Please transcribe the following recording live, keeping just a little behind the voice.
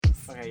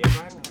Okay, yeah, go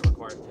ahead and hit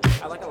record.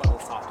 I like a little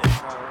soft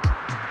intro.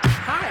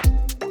 Hi!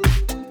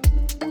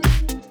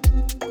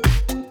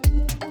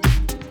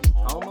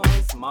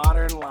 Almost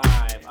Modern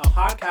Live, a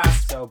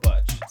podcast so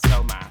butch,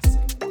 so mask.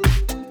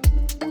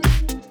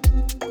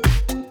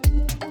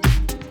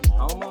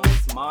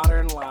 Almost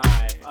Modern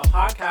Live, a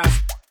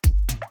podcast.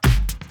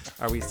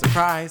 Are we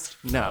surprised?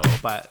 No,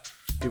 but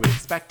do we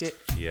expect it?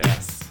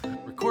 Yes.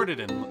 Recorded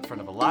in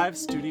front of a live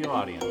studio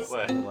audience.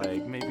 What?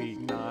 Like, maybe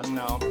not.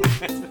 No.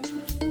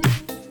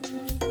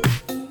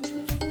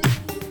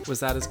 Was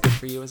that as good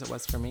for you as it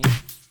was for me?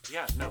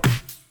 Yeah, no.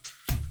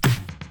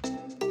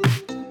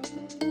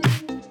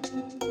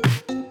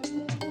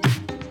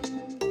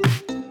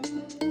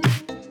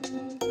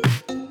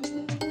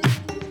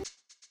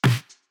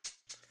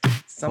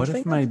 What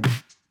if my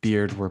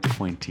beard were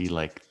pointy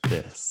like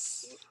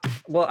this?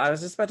 Well, I was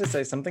just about to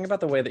say something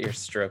about the way that you're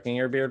stroking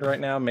your beard right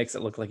now makes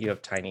it look like you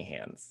have tiny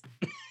hands.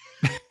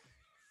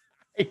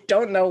 I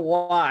don't know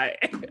why.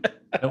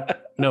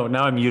 No,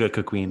 now I'm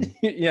Utica Queen.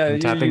 Yeah, I'm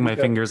tapping my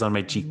fingers on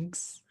my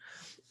cheeks.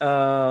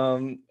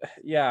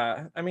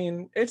 Yeah, I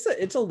mean,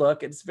 it's a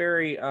look. It's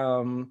very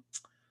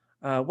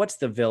what's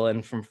the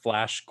villain from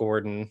Flash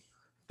Gordon?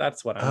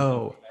 That's what I'm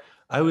thinking.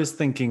 I was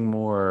thinking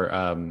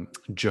more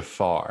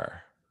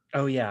Jafar.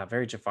 Oh yeah,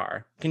 very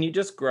Jafar. Can you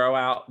just grow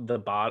out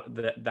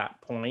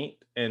that point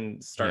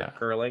and start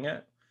curling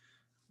it?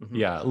 Mm-hmm.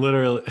 Yeah,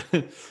 literally.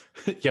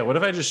 Yeah, what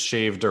if I just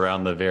shaved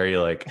around the very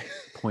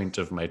point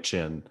of my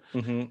chin?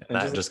 Mm-hmm. And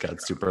that just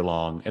got super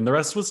long. And the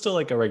rest was still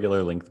like a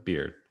regular length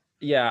beard.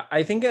 Yeah,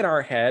 I think in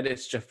our head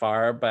it's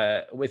Jafar,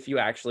 but if you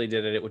actually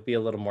did it, it would be a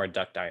little more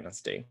Duck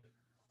Dynasty.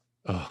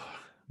 Oh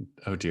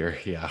dear,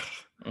 yeah.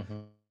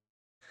 Mm-hmm.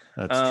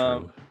 That's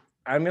true.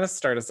 I'm going to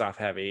start us off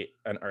heavy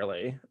and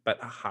early,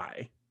 but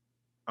hi,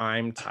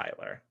 I'm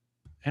Tyler.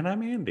 And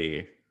I'm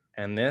Andy.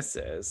 And this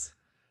is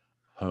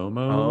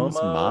Homo's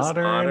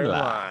Modern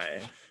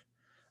Life.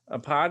 A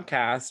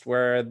podcast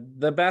where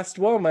the best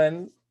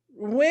woman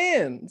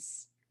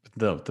wins.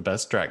 The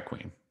best drag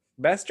queen.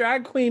 Best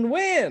drag queen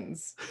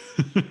wins.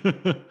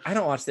 I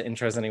don't watch the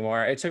intros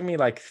anymore. It took me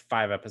like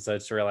 5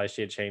 episodes to realize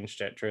she had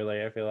changed it,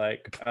 truly. I feel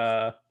like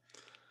I'm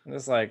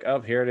just like, oh,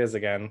 here it is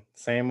again.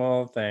 Same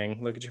old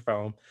thing. Look at your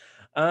phone.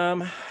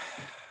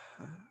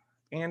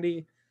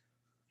 Andy.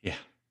 Yeah.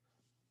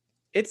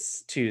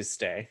 It's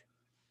Tuesday.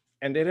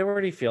 And it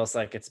already feels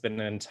like it's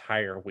been an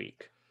entire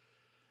week.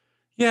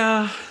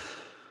 Yeah.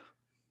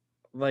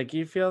 Like,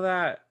 you feel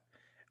that?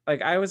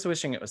 Like, I was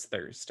wishing it was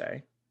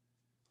Thursday.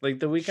 Like,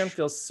 the weekend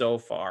feels so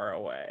far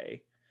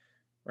away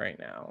right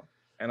now.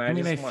 And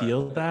I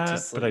feel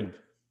that, but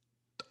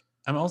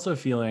I'm also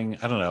feeling,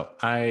 I don't know,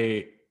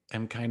 I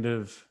am kind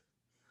of,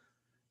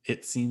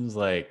 it seems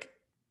like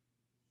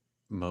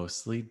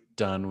mostly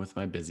done with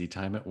my busy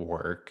time at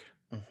work.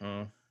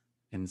 Mm-hmm.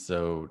 And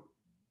so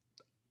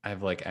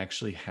I've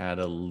actually had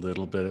a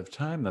little bit of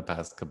time the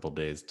past couple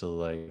days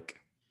to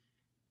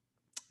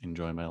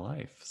enjoy my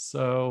life.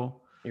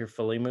 So you're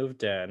fully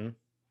moved in.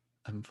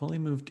 I'm fully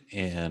moved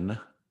in.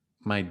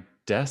 My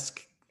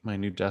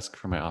new desk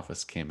for my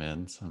office came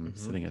in, so I'm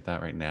sitting at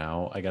that right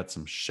now. I got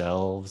some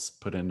shelves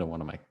put into one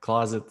of my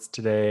closets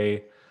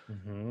today.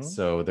 Mm-hmm.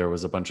 So there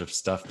was a bunch of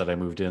stuff that I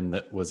moved in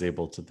that was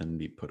able to then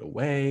be put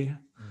away.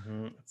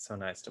 Mm-hmm. It's so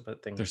nice to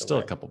put things There's away. still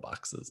a couple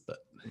boxes, but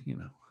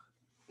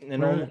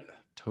And we're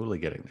totally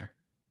getting there.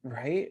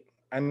 Right?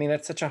 I mean,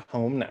 it's such a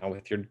home now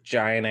with your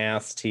giant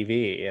ass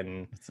TV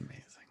and it's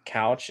amazing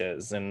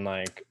couches and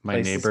my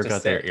neighbor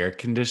got their air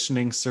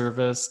conditioning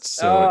serviced,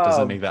 so it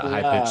doesn't make that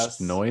high-pitched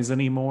noise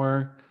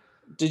anymore.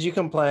 Did you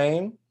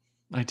complain?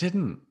 I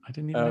didn't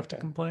even have to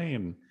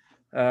complain.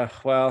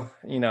 Well,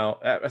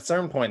 at a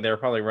certain point they were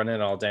probably running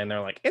it all day and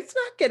they're like, it's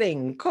not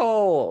getting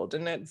cold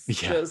and it's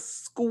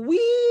just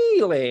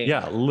squealing.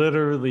 Yeah,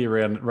 literally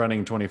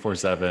running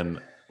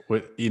 24/7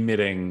 with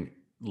emitting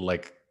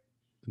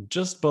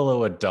just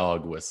below a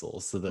dog whistle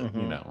so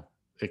that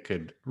it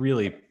could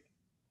really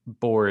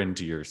bore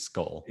into your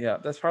skull. Yeah,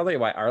 that's probably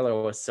why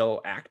Arlo was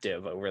so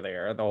active over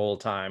there the whole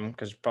time,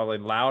 because probably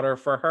louder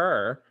for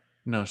her.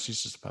 No,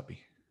 she's just a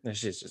puppy.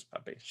 She's just a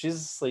puppy. She's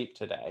asleep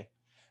today.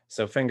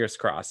 So fingers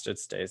crossed it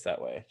stays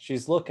that way.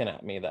 She's looking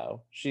at me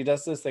though. She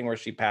does this thing where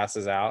she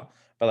passes out,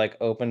 but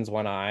opens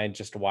one eye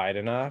just wide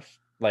enough,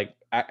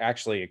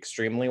 actually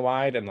extremely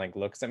wide, and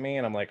looks at me,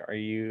 and I'm like, are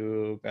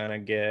you gonna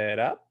get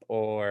up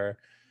or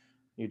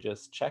you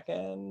just check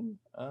in?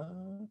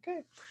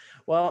 Okay.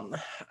 Well,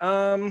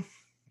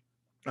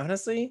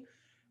 honestly,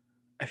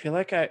 I feel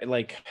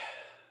like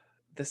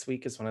this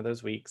week is one of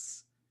those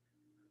weeks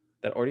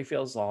that already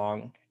feels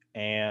long,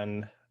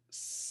 and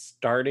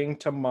starting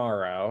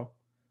tomorrow,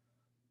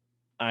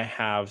 I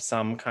have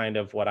some kind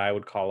of what I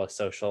would call a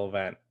social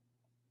event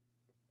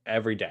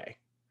every day.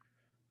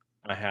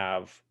 I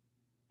have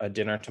a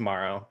dinner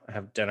tomorrow. I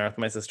have dinner with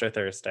my sister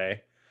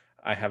Thursday.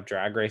 I have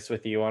Drag Race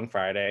with you on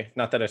Friday.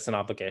 Not that it's an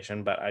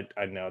obligation, but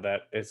I know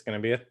that it's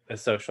going to be a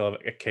social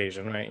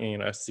occasion,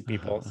 right? See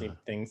people, see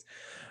things.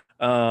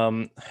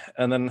 And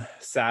then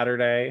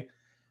Saturday,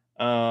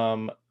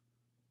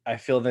 I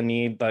feel the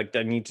need, like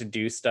I need to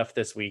do stuff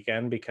this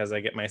weekend because I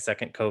get my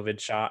second COVID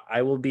shot.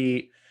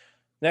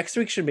 Next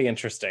week should be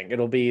interesting.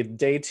 It'll be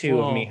day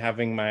 2 of me Well,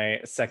 having my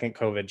second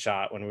COVID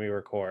shot when we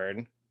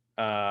record.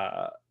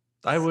 I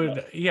So,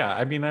 would, yeah.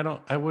 I mean,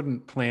 I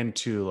wouldn't plan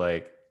to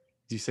like.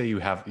 You say you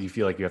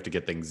feel like you have to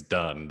get things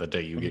done the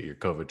day you get your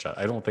COVID shot.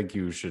 I don't think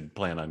you should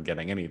plan on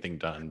getting anything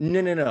done no,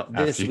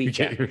 after this you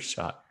get weekend. your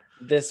shot.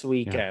 This Yeah.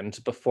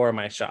 weekend before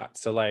my shot.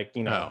 So like,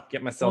 Oh, get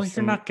well, myself you're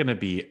some. not going to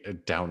be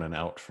down and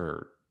out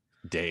for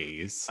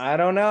days. I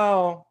don't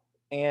know,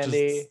 Just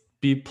Andy.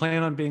 be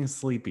plan on being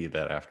sleepy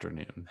that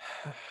afternoon.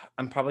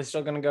 I'm probably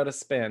still gonna go to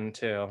spin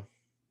too.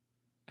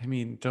 I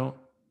mean,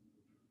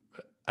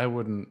 I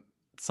wouldn't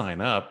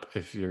sign up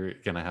if you're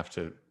going to have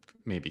to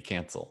maybe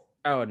cancel.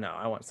 Oh no,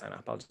 I won't sign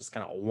up. I'll just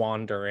kind of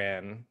wander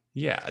in.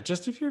 Yeah,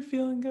 just if you're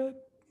feeling good.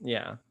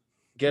 Yeah.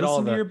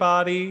 Listen to your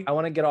body. I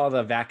want to get all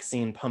the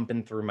vaccine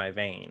pumping through my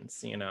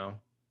veins, I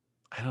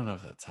don't know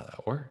if that's how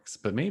that works,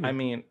 but maybe. I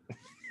mean,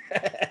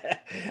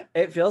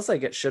 it feels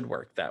like it should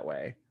work that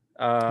way.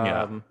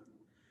 Yeah.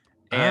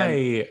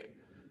 And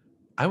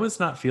I was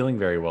not feeling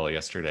very well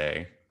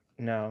yesterday.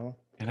 no.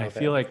 And I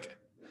feel like,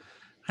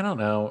 I don't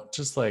know,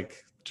 just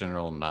like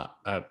general not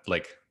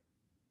like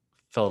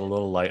felt a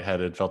little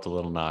lightheaded, felt a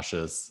little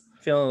nauseous.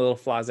 Feeling a little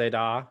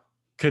flazé-da.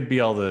 Could be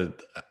all the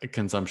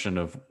consumption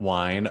of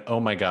wine. Oh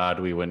my God,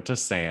 we went to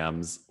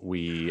Sam's.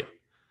 We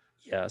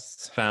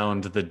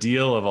found the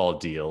deal of all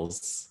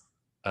deals.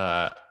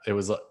 It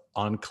was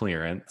on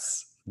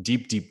clearance,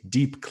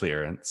 deep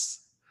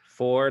clearance.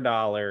 $4.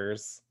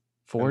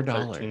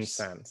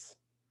 $4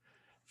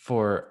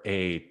 for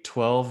a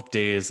 12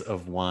 days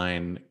of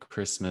wine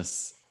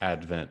Christmas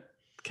Advent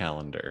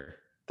calendar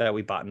that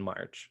we bought in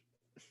March.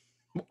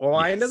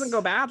 Wine doesn't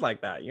go bad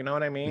like that. You know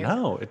what I mean?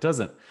 No, it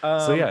doesn't.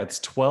 So yeah, it's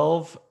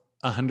 12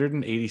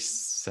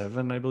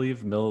 187, I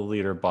believe,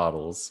 milliliter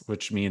bottles,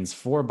 which means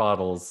 4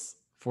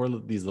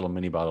 of these little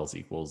mini bottles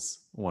equals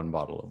 1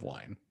 bottle of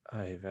wine.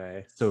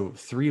 So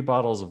 3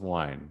 bottles of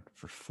wine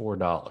for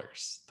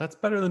 $4. That's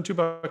better than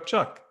 $2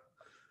 Chuck.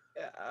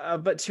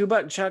 But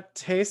 $2 Chuck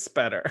tastes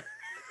better.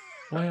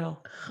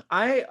 Well,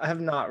 I have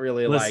not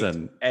really liked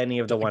any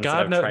of the ones that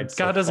I've tried so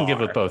God doesn't far. give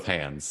with both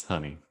hands,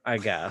 honey. I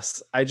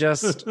guess. I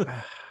just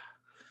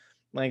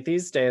like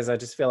these days, I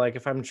just feel like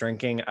if I'm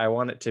drinking, I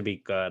want it to be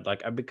good.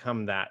 Like I've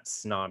become that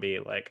snobby.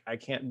 Like I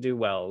can't do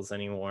wells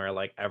anymore.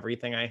 Like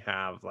everything I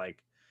have,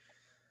 like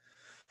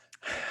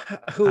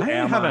I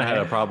haven't had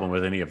a problem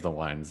with any of the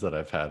wines that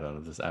I've had out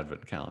of this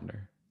Advent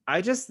calendar.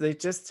 They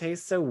just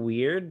taste so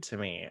weird to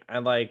me.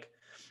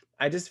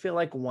 I just feel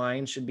like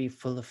wine should be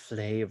full of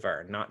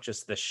flavor, not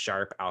just the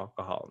sharp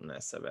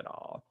alcoholness of it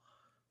all.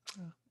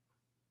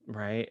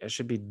 Right? It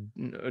should be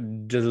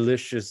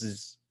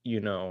delicious,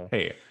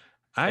 Hey,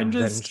 I'm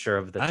just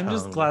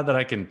glad that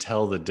I can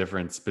tell the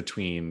difference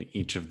between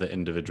each of the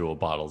individual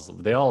bottles.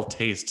 They all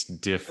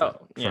taste different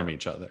from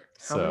each other.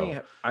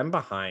 I'm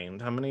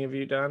behind. How many have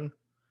you done?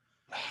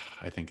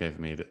 I think I've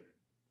made it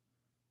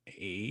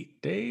 8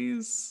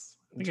 days.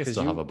 I think I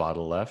still have a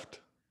bottle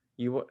left.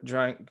 You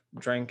drank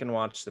and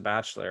watched The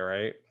Bachelor,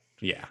 right?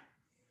 Yeah.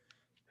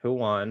 Who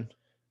won?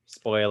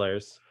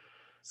 Spoilers.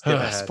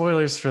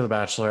 Spoilers for The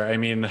Bachelor. I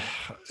mean,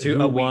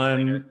 who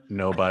won?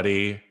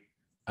 Nobody.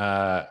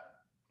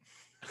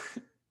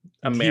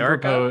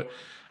 America?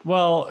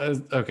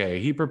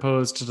 He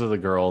proposed to the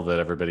girl that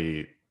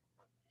everybody,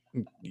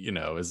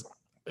 is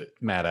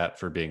mad at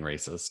for being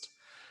racist.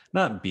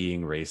 Not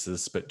being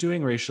racist, but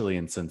doing racially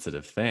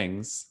insensitive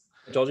things.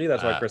 I told you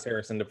that's why Chris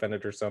Harrison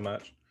defended her so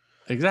much.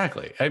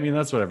 Exactly. I mean,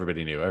 that's what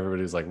everybody knew.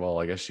 Everybody's like, well,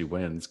 I guess she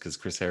wins because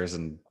Chris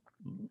Harrison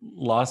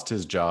lost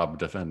his job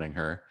defending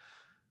her.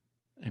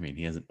 I mean,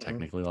 he hasn't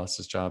technically lost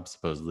his job.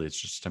 Supposedly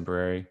it's just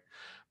temporary.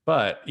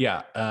 But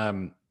yeah,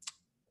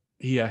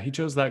 he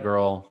chose that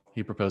girl.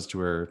 He proposed to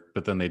her,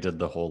 but then they did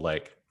the whole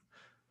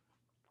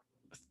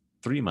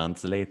 3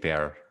 months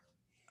later,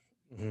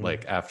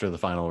 after the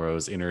Final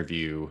Rose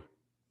interview,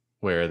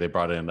 where they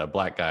brought in a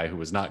black guy who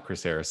was not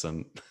Chris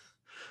Harrison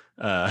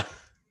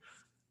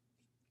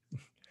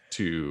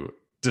to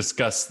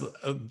discuss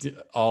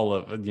all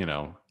of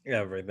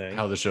everything,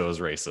 how the show is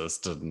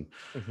racist, and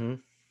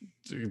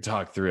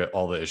talk through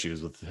all the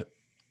issues with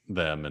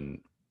them.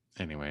 And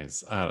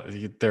anyways,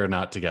 they're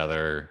not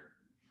together.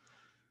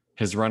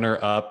 His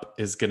runner-up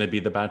is going to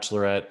be the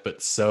Bachelorette,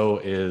 but so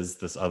is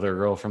this other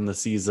girl from the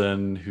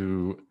season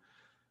who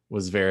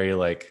was very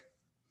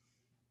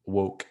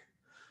woke,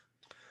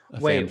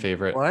 fan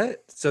favorite.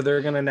 What? So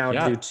they're going to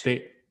now do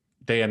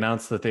they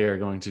announced that they are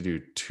going to do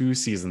 2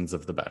 seasons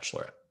of The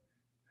Bachelorette.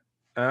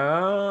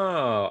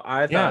 Oh,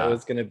 I thought it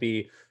was going to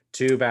be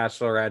 2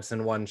 Bachelorettes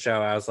in one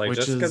show. I was like,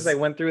 just because they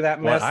went through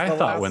that mess. I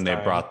thought when they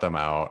brought them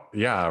out.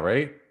 Yeah,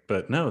 right.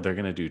 But no, they're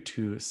going to do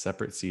 2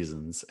 separate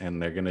seasons,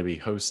 and they're going to be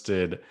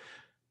hosted.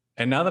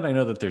 And now that I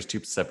know that there's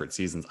 2 separate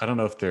seasons, I don't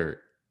know if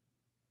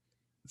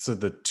so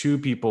the 2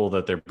 people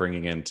that they're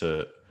bringing in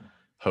to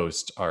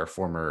host are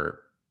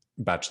former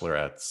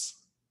Bachelorettes.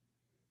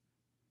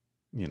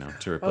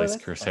 to Oh, replace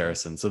that's Chris fun.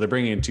 Harrison. So they're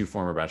bringing in two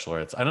former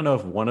bachelorettes. I don't know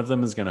if one of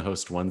them is going to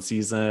host one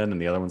season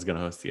and the other one's going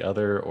to host the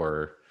other,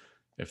 or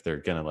if they're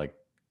going to like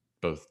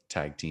both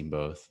tag team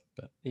both.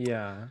 But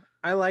Yeah,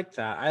 I like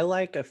that. I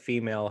like a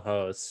female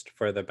host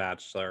for The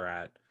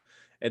Bachelorette.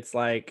 It's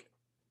like,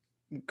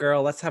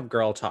 girl, let's have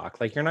girl talk.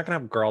 Like, you're not gonna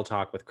have girl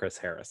talk with Chris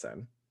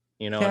Harrison.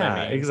 You know what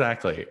I yeah, mean?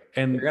 exactly. You're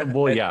And gonna,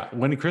 well, yeah,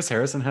 when Chris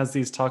Harrison has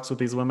these talks with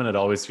these women, it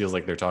always feels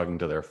like they're talking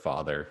to their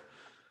father.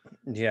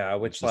 yeah,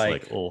 It's which just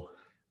like, like oh.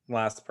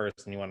 last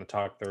person you want to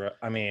talk through.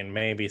 I mean,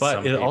 maybe But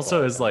some it also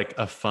people, is but like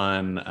a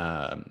fun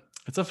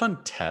it's a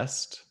fun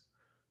test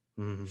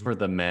Mhm. for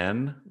the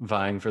men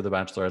vying for the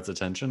bachelorette's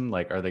attention.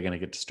 Like, are they going to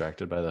get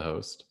distracted by the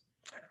host?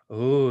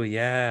 Oh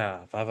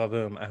yeah, Vava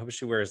Boom. I hope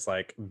she wears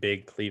like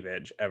big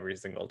cleavage every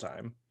single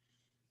time.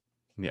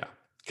 Yeah,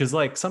 because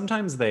like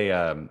sometimes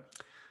they'll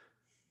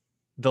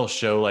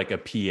show like a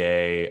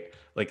PA,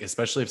 like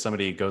especially if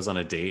somebody goes on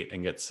a date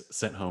and gets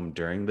sent home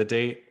during the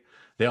date,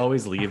 they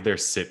always leave their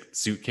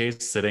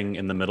suitcase sitting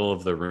in the middle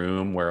of the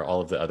room where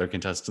all of the other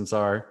contestants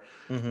are,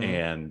 Mm-hmm.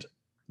 and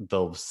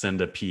they'll send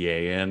a PA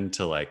in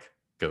to like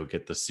go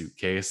get the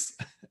suitcase,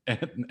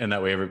 and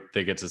that way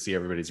they get to see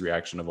everybody's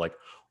reaction of like,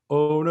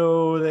 oh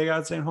no, they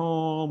got sent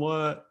home,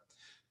 what?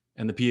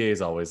 And the PA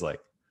is always like,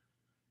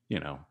 you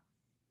know,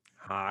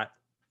 Hot.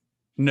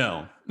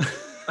 no.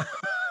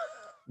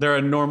 They're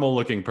a normal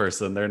looking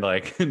person. They're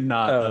like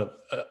not Oh,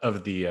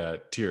 of the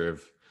tier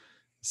of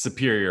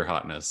superior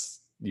hotness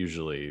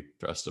usually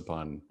thrust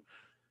upon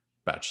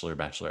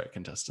bachelorette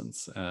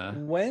contestants.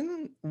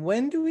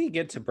 when do we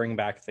get to bring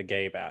back the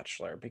gay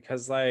bachelor?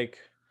 Because like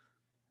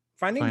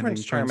Finding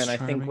Prince Finding Prince Charming, I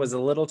think, was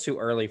Charming. a little too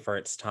early for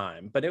its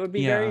time, but it would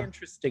be very Yeah.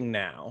 interesting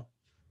now.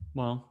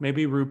 Well,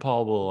 maybe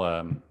RuPaul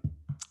will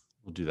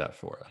do that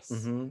for us.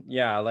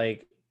 Yeah,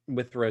 like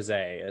with Rose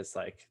as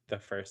like the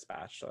first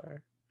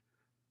bachelor.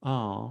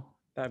 Oh,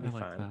 That'd I be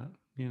like fun.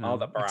 that. All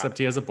the Except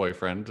he has a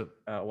boyfriend.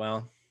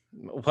 well,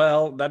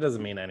 that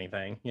doesn't mean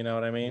anything. You know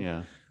what I mean?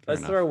 Yeah, fair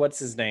Let's throw enough. what's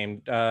his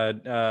name,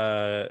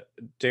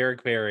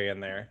 Derek Barry in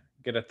there.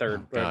 Get a Oh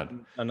third or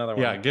God. another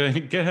Yeah, one.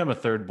 get him a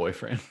third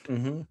boyfriend.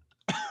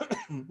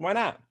 Why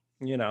not?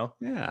 You know,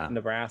 Yeah.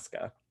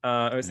 Nebraska.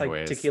 It was like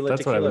Anyways, Tequila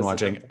that's what I've been Tequila's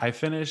watching. another. I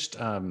finished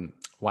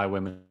Why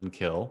Women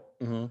Kill,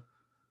 Mm-hmm.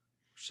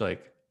 which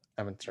like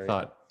I haven't I started yet.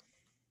 thought.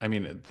 I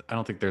mean, I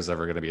don't think there's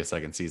ever going to be a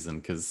second season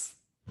because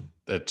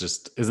it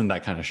just isn't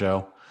that kind of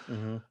show.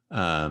 Mm-hmm.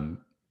 Um,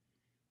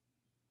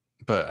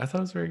 but I thought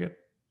it was very good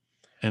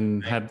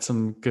and had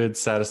some good,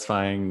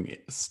 satisfying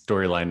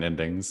storyline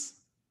endings.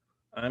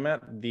 I'm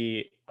at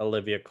the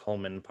Olivia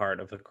Colman part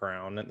of The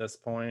Crown at this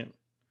point.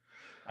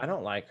 I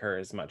don't like her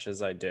as much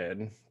as I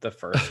did the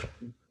first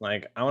one.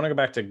 Like, I want to go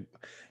back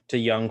to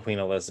young Queen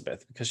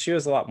Elizabeth because she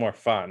was a lot more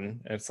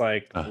fun. It's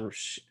like,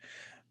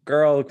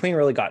 girl, the Queen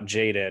really got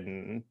jaded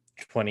in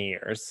 20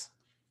 years.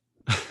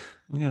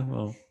 Yeah,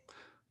 well,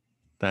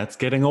 that's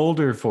getting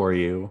older for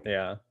you.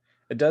 Yeah,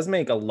 it does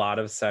make a lot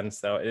of sense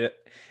though. It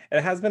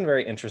has been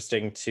very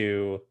interesting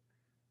to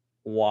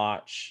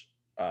watch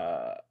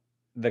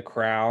The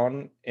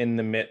Crown in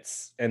the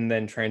midst and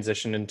then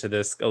transition into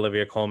this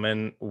Olivia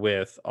Colman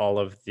with all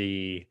of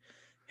the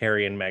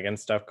Harry and Meghan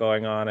stuff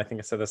going on. I think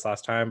I said this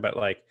last time, but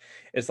like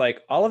it's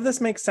like all of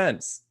this makes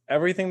sense.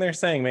 Everything they're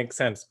saying makes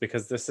sense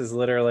because this is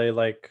literally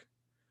like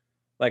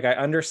I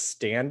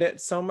understand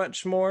it so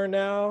much more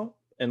now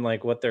and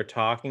like what they're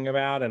talking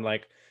about and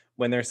like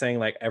when they're saying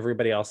like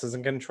everybody else is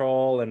in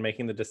control and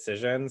making the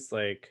decisions,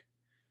 like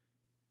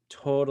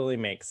totally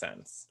makes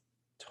sense.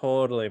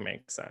 Totally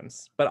makes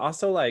sense. But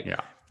also like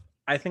Yeah.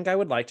 I think I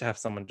would like to have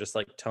someone just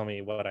like tell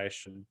me what I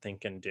should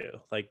think and do.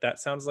 Like that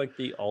sounds like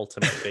the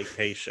ultimate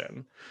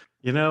vacation.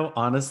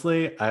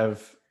 Honestly,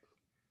 I've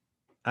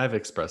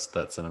expressed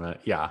that sentiment.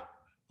 Yeah.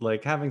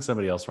 Like having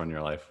somebody else run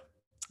your life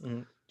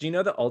Do you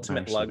know the might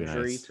ultimate actually be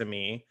luxury nice. to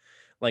me?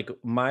 Like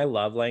my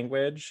love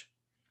language,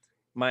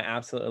 my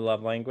absolute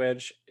love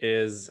language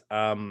is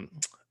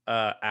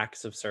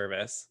acts of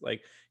service.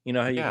 Like you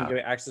know how you can Yeah.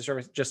 give acts of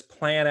service, just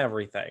plan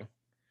everything.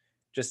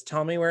 Just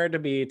tell me where to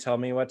be, tell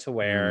me what to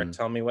wear, Mm,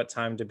 tell me what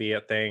time to be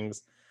at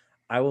things.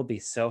 I will be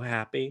so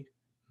happy.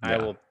 I yeah.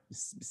 will be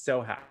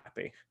so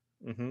happy.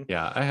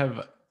 Yeah. I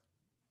have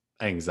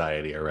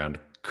anxiety around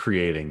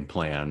creating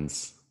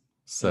plans. Mm-hmm.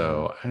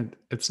 So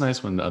it's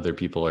nice when other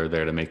people are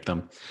there to make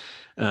them.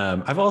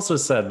 I've also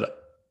said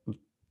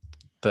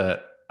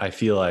that I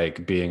feel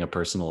like being a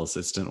personal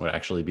assistant would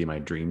actually be my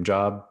dream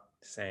job.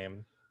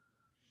 Same.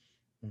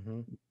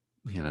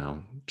 Mm-hmm.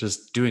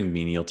 Just doing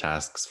menial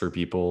tasks for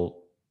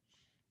people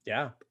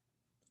Yeah,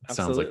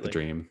 sounds like the absolutely.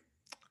 dream.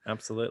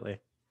 Absolutely.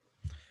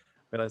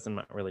 Realize I'm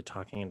not really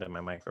talking into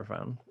my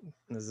microphone.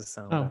 Does this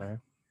sound Oh,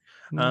 better?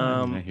 no,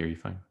 I mean, I hear you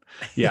fine.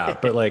 Yeah,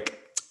 but like,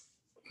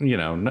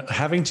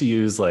 having to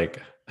use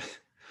like,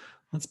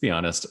 let's be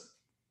honest,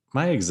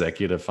 my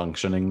executive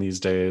functioning these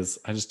days,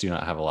 I just do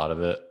not have a lot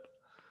of it.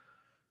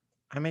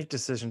 I make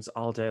decisions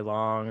all day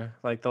long.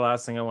 Like the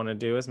last thing I want to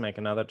do is make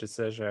another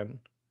decision.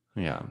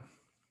 Yeah.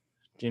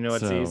 Do you know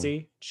what's So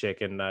easy?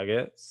 Chicken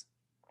nuggets.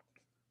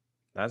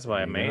 That's why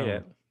there I you made go.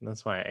 it.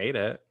 That's why I ate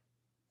it.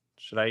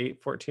 Should I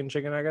eat 14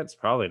 chicken nuggets?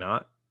 Probably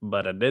not,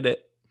 but I did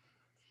it.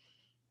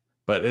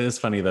 But it is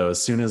funny though,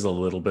 as soon as a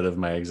little bit of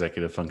my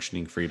executive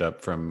functioning freed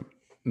up from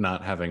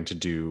not having to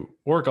do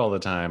work all the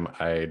time,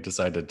 I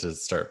decided to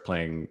start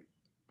playing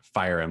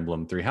Fire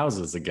Emblem Three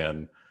Houses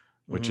again,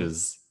 which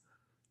is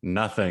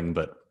nothing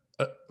but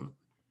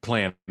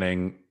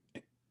planning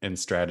and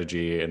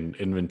strategy and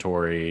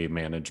inventory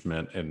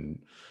management and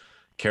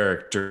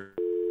character.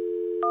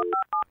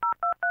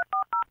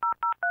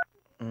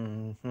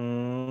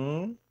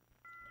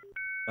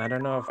 I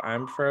don't know if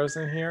I'm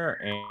frozen here or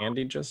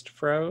Andy just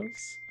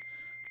froze.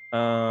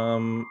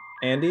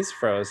 Andy's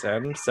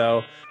frozen,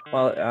 so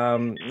while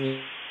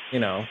you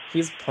know,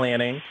 he's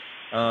planning.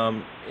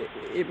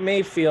 It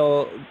may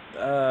feel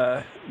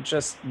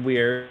just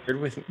weird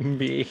with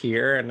me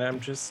here, and I'm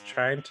just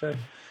trying to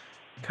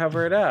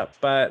cover it up.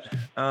 But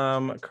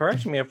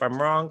correct me if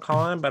I'm wrong,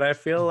 Colin, but I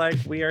feel like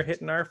we are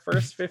hitting our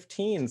first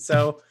 15.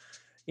 So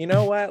you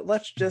know what?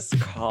 Let's just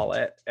call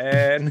it.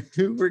 And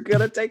we're going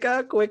to take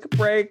a quick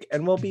break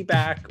and we'll be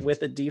back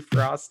with a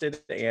defrosted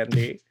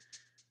Andy.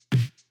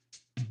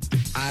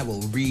 I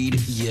will read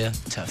you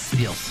to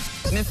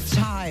filth. Miss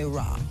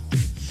Tyra,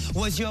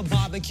 was your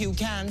barbecue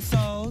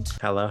canceled?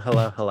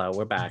 Hello.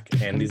 We're back.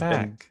 Andy's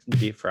been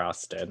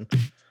defrosted.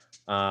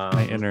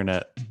 My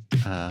internet,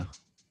 I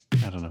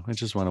don't know. It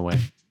just went away.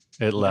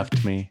 It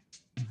left me.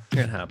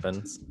 It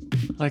happens.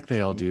 Like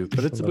they all do.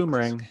 But it's a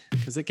boomerang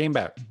because it came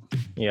back.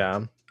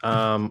 Yeah.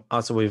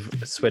 Also, we've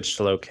switched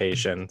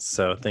locations,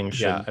 so things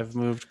should... Yeah, I've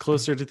moved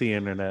closer to the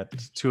internet,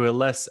 to a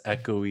less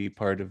echoey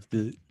part of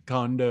the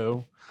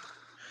condo.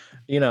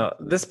 You know,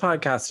 this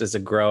podcast is a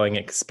growing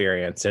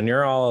experience, and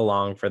you're all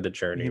along for the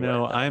journey. You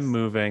know, I'm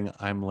moving,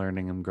 I'm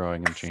learning, I'm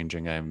growing, I'm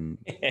changing. I'm,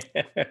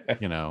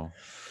 you know,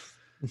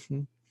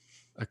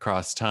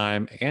 across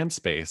time and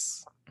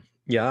space.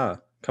 Yeah.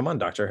 Come on,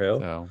 Doctor Who.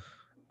 So.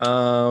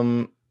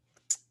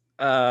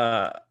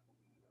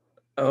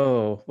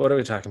 Oh, what are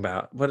we talking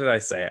about? What did I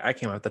say? I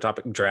came up with the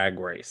topic drag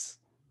race.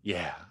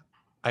 Yeah.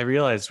 I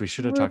realized we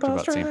should have talked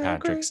about St.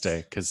 Patrick's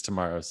Day because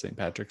tomorrow's St.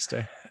 Patrick's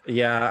Day.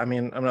 Yeah, I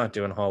mean, I'm not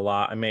doing a whole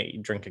lot. I may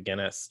drink a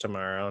Guinness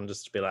tomorrow and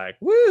just be like,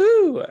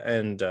 woohoo!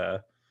 And,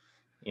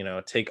 you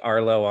know, take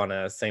Arlo on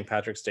a St.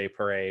 Patrick's Day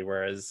parade,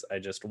 whereas I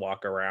just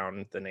walk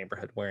around the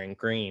neighborhood wearing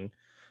green.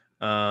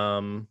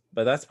 But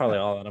that's probably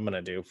all that I'm going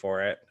to do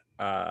for it.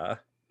 I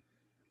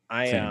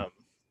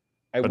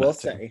will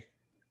say,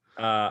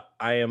 I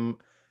am...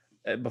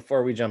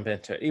 before we jump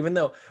into it, even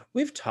though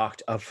we've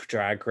talked of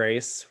Drag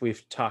Race,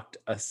 we've talked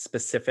of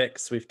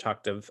specifics, we've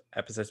talked of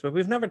episodes, but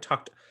we've never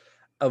talked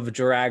of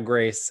Drag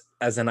Race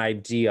as an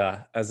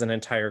idea, as an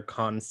entire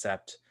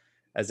concept,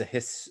 as a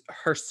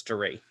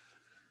history.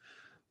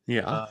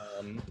 Yeah.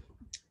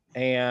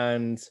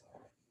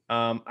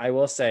 I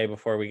will say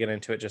before we get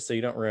into it, just so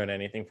you don't ruin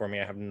anything for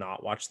me, I have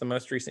not watched the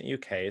most recent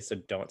UK, so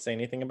don't say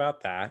anything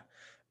about that.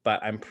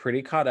 But I'm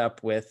pretty caught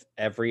up with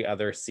every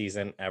other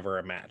season ever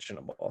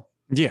imaginable.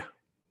 Yeah.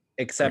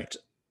 Except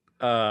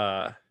you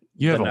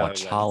haven't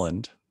watched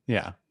Holland.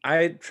 Yeah.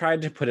 I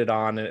tried to put it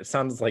on and it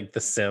sounds like The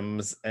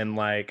Sims, and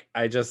like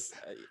I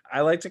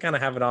like to kind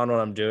of have it on when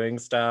I'm doing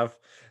stuff.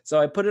 So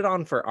I put it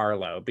on for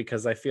Arlo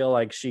because I feel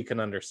like she can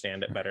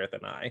understand it better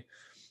than I.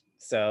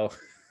 So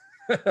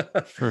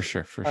for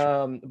sure.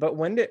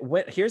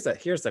 But here's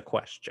a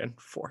question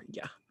for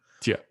you.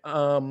 Yeah.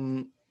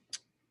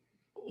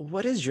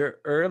 What is your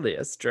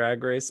earliest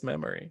Drag Race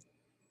memory?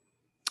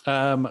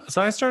 So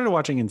I started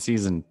watching in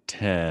season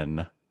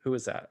 10. Who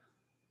was that?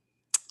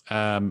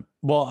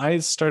 Well, I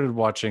started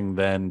watching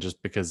then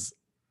just because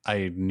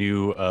I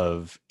knew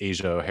of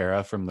Asia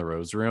O'Hara from the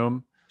Rose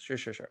Room. Sure.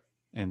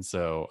 And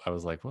so I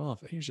was like, well,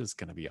 if Asia's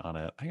going to be on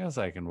it, I guess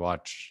I can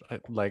watch.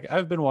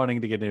 I've been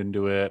wanting to get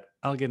into it.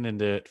 I'll get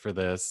into it for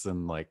this.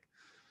 And like,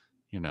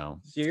 you know,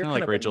 so it's kind of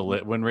like Rachel.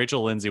 When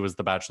Rachel Lindsay was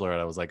the Bachelorette,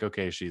 I was like,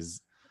 okay,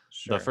 she's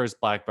the first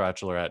Black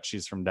Bachelorette.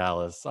 She's from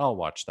Dallas. I'll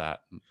watch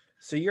that.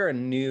 So you're a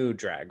new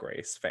Drag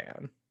Race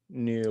fan.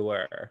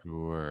 Newer.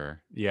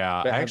 Sure.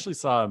 Yeah. I actually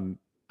saw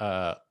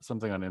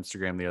something on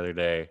Instagram the other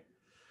day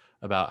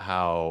about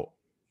how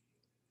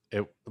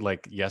it,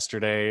 like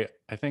yesterday,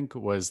 I think,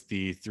 was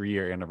the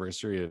 3-year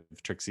anniversary of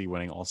Trixie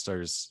winning All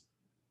Stars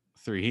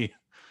 3.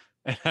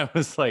 And I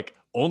was like,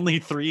 only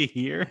 3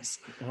 years?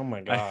 Oh my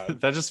God.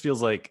 That just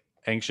feels like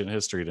ancient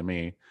history to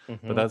me.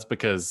 Mm-hmm. But that's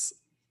because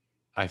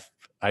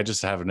I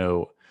just have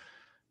no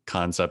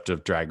concept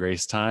of Drag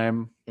Race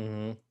time.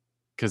 Mm-hmm.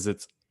 Because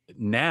it's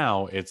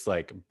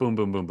like boom,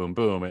 boom, boom, boom,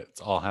 boom.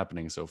 It's all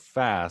happening so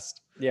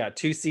fast. Yeah,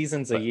 2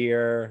 seasons a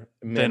year.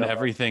 Then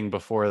everything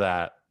before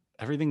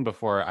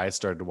I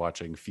started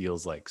watching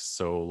feels like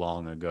so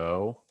long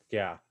ago.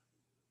 Yeah.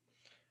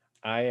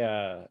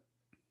 I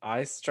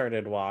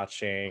started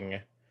watching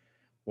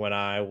when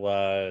I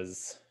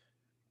was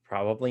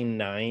probably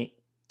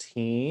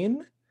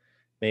 19,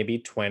 maybe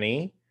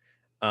 20.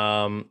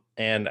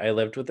 And I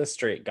lived with a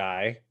straight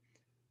guy.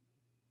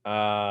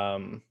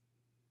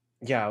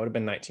 Yeah, I would have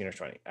been 19 or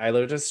 20. I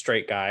lived with a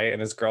straight guy and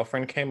his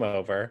girlfriend came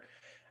over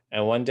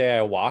And one day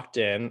I walked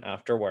in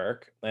after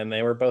work and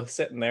they were both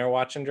sitting there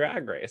watching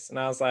Drag Race. And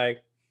I was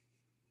like,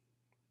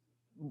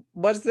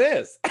 what's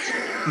this?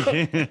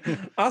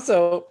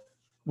 Also,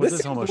 What's this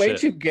this seems homo way shit?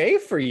 too gay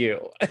for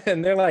you.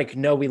 And they're like,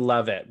 no, we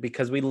love it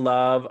because we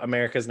love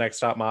America's Next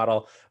Top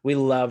Model. We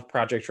love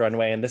Project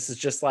Runway. And this is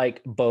just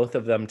like both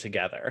of them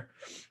together.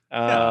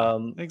 Yeah,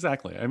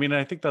 exactly. I mean,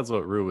 I think that's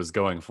what Rue was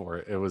going for.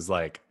 It was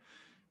like,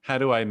 how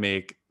do I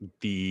make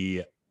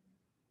the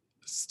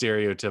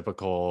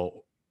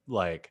stereotypical,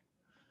 like,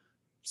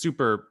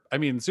 super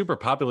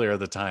popular at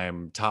the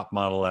time, top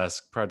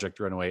model-esque, Project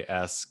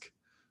Runway-esque,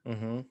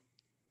 mhm.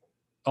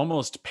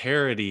 almost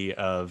parody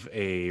of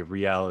a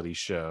reality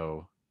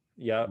show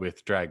Yep.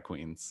 with drag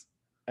queens.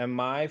 And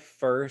my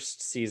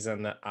first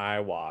season that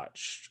I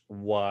watched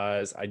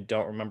was, I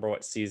don't remember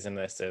what season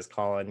this is,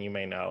 Colin, you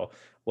may know,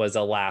 was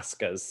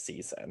Alaska's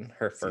season,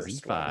 her Season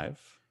first 5.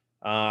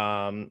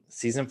 one.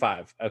 Season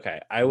 5. Okay.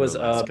 I Rue was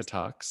Alaska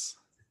Talks.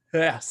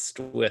 obsessed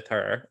with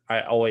her.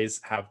 I always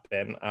have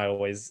been. I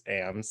always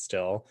am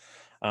still.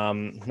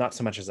 Not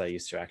so much as I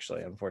used to,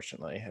 actually,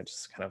 unfortunately. I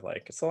just kind of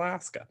like, it's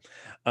Alaska.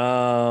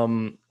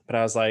 But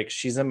I was like,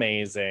 she's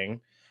amazing.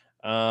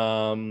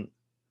 And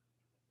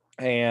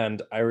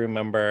I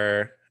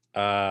remember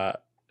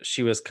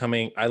she was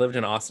coming. I lived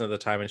in Austin at the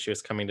time, and she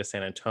was coming to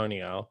San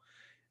Antonio.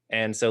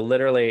 And so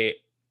literally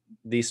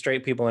these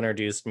straight people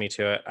introduced me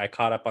to it. I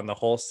caught up on the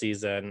whole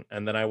season,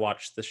 and then I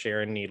watched the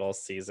Sharon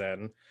Needles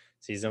season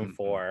Mhm.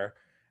 4.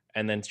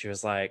 And then she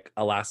was like,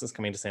 Alaska's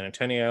coming to San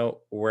Antonio.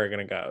 We're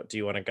going to go. Do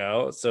you want to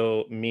go?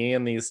 So me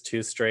and these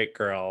two straight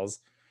girls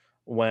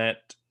went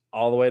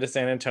all the way to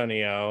San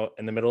Antonio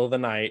in the middle of the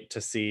night to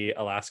see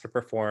Alaska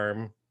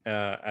perform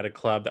at a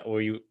club that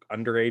we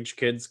underage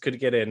kids could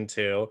get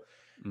into.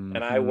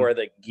 And I Mhm. wore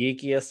the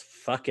geekiest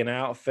fucking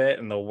outfit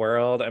in the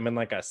world. I'm in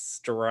like a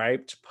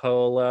striped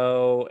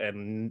polo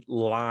and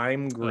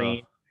lime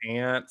green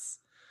pants.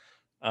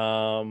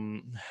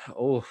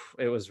 Oh,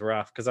 it was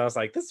rough because I was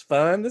like, this is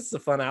fun. This is a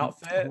fun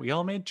outfit. We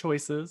all made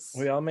choices.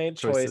 We all made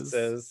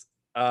choices.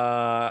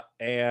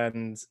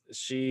 And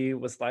she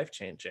was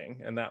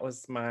life-changing. And that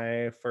was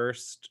my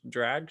first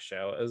drag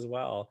show as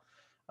well.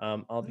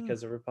 All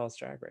because of RuPaul's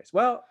Drag Race.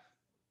 Well,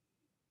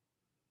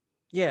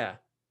 yeah.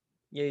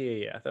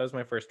 That was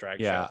my first drag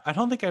show. Yeah, I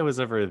don't think I was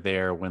ever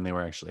there when they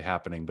were actually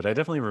happening, but I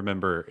definitely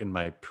remember in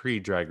my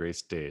pre-Drag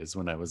Race days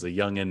when I was a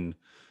youngin',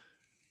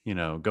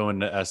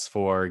 going to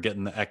S4,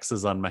 getting the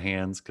X's on my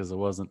hands because I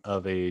wasn't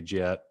of age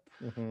yet.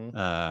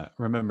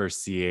 Remember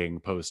seeing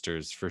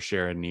posters for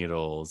Sharon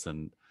Needles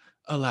and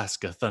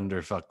Alaska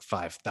Thunderfuck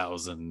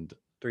 5000.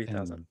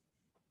 3,000.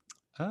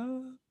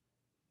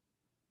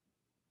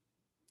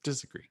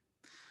 Disagree.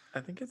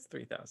 I think it's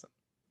 3,000.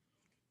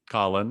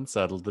 Colin,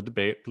 settle the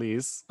debate,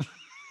 please.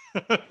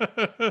 Maybe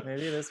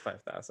it is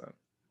 5,000.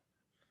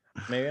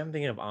 Maybe I'm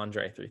thinking of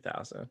Andre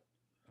 3000.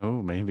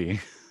 Oh, maybe.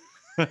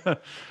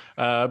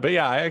 But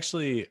yeah, I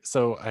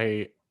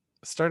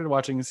started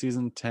watching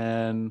season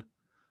 10,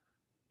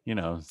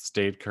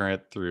 stayed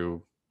current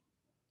through,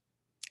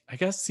 I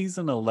guess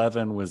season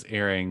 11 was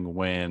airing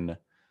when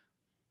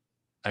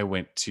I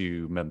went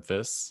to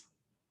Memphis.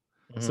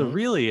 So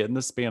really in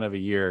the span of a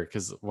year,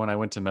 because when I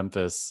went to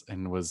Memphis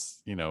and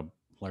was,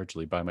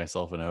 largely by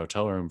myself in a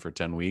hotel room for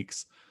 10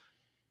 weeks,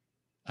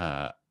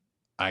 I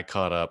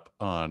caught up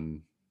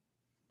on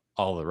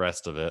all the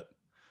rest of it.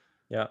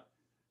 Yeah.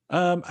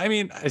 I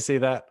mean, I say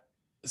that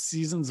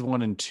seasons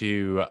 1 and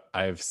 2,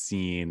 I've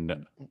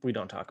seen. We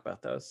don't talk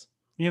about those.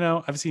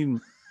 I've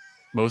seen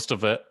most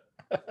of it,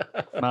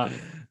 not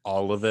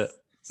all of it.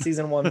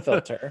 Season 1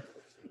 filter.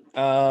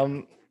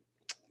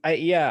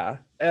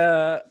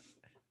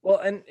 Well,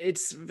 and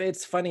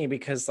it's funny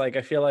because like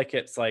I feel like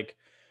it's like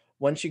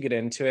once you get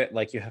into it,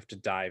 like you have to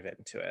dive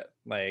into it.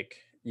 Like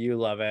you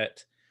love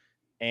it.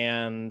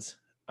 And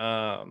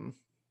I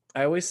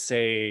always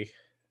say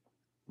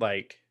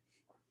like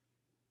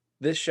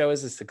this show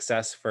is a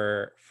success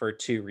for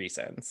 2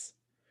 reasons.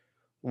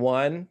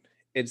 One,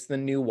 it's the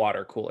new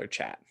water cooler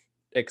chat,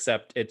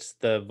 except it's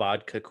the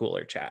vodka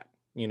cooler chat.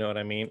 You know what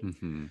I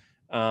mean?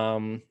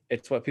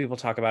 It's what people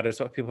talk about. It's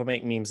what people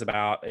make memes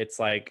about. It's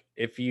like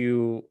if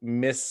you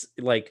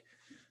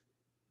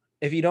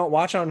if you don't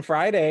watch on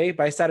Friday,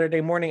 by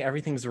Saturday morning,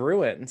 everything's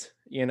ruined,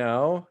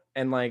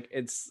 and like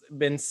it's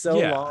been so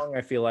long,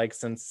 I feel like,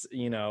 since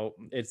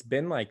it's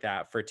been like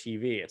that for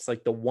TV. It's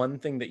like the one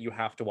thing that you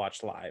have to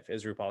watch live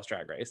is RuPaul's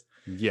Drag Race.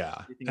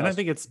 Yeah. And I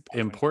think it's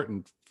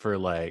important for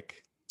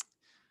like,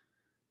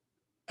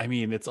 I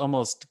mean, it's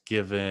almost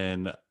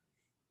given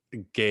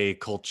gay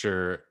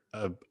culture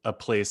a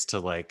place to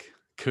like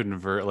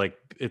convert, like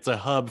it's a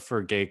hub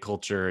for gay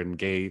culture and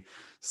gay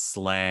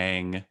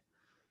slang.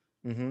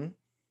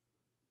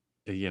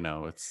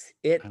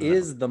 It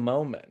is the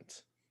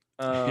moment.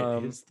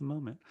 It is the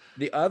moment.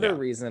 The other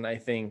reason I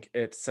think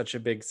it's such a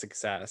big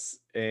success,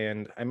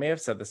 and I may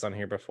have said this on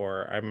here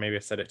before, I maybe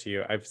have said it to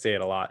you, I say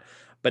it a lot,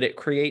 but it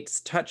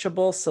creates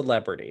touchable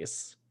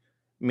celebrities,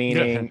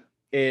 meaning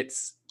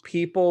it's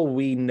people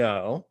we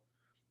know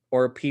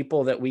or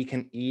people that we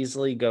can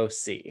easily go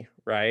see,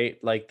 right?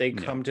 Like they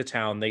Yeah. come to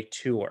town, they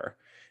tour.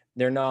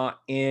 They're not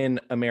in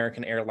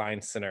American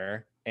Airlines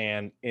Center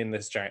and in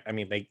this giant, I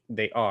mean,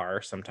 they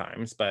are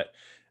sometimes, but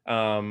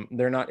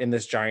they're not in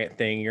this giant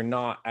thing. You're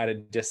not at a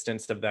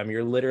distance of them.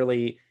 You're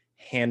literally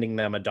handing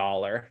them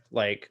 $1,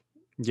 like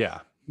Yeah.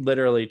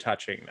 literally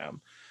touching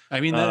them. I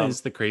mean, that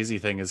is the crazy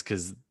thing is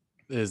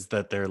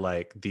that they're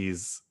like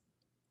these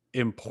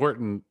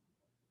important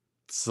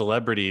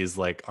celebrities,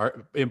 like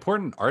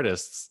important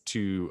artists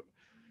to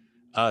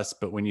us.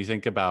 But when you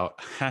think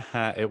about,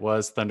 it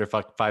was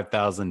Thunderfuck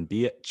 5000,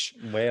 bitch.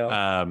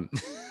 Well,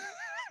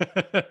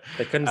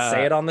 they couldn't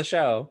say it on the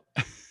show.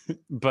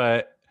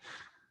 But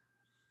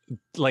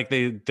like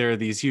they're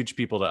these huge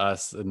people to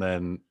us, and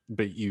then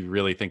but you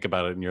really think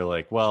about it and you're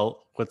like,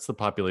 well, what's the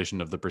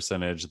population of the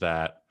percentage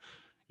that,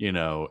 you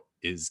know,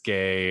 is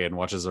gay and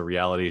watches a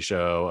reality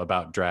show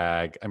about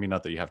drag? I mean,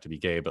 not that you have to be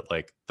gay, but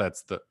like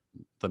that's the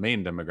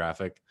main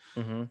demographic.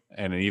 Mm-hmm.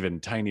 And an even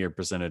tinier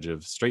percentage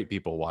of straight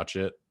people watch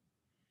it,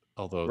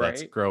 although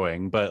that's Right.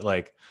 growing. But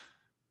like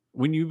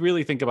when you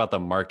really think about the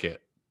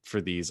market for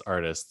these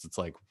artists, it's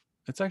like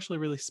it's actually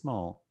really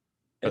small.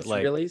 But It's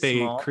like really they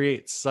small.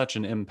 create such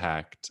an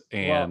impact.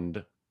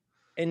 Well,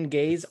 and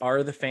gays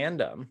are the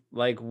fandom.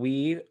 Like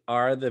we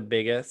are the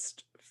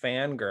biggest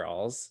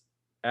fangirls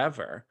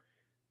ever.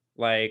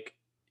 Like,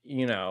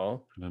 you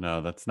know, I don't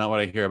know. That's not what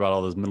I hear about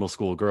all those middle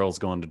school girls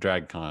going to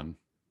DragCon.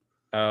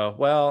 oh,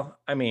 well,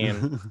 I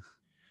mean,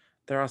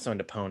 they're also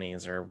into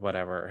ponies or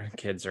whatever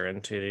kids are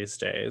into these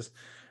days.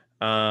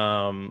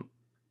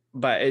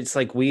 But it's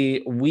like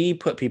we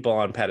put people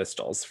on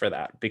pedestals for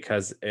that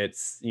because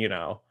it's, you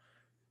know,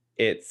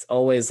 it's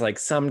always like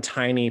some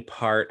tiny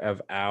part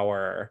of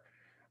our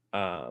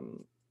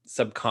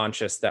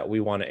subconscious that we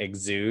want to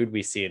exude,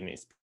 we see in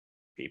these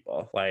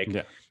people. Like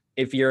Yeah.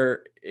 if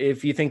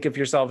you think of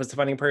yourself as a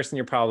funny person,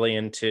 you're probably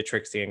into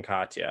Trixie and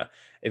Katya.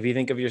 If you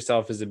think of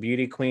yourself as a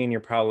beauty queen, you're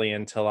probably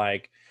into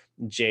like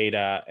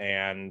Jada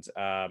and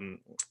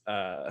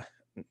Aquaria,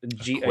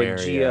 Gigi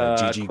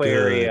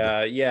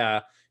Aquaria,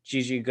 yeah,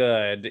 Gigi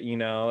Good. You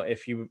know,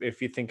 if you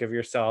think of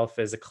yourself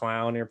as a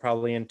clown, you're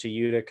probably into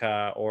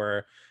Utica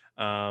or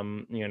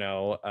you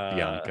know,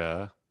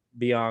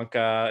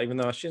 Bianca, even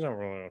though she's not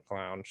really a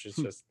clown, she's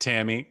just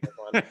Tammy.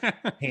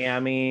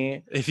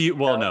 Tammy. If you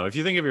no, if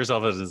you think of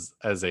yourself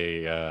as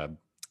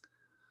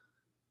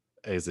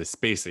a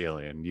space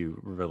alien, you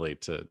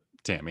relate to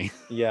Tammy.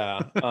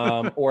 Yeah.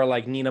 Or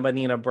like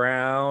Nina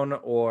Brown,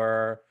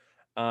 or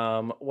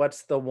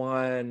what's the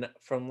one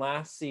from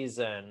last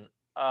season?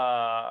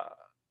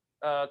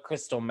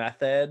 Crystal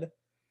Method.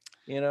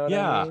 You know what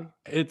I mean?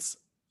 It's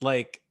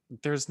like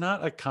there's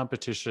not a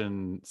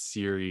competition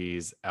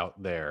series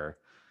out there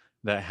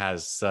that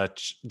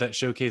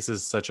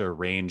showcases such a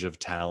range of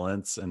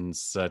talents and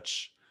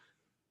such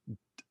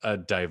a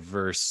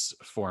diverse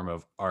form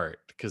of art.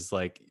 Because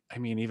like, I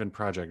mean, even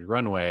Project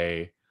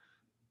Runway,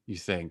 you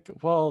think,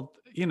 well,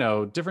 you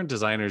know, different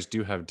designers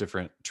do have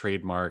different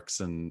trademarks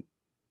and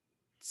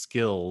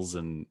skills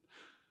and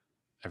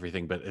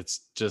everything, but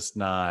it's just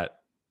not,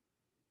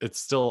 it's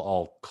still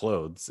all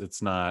clothes.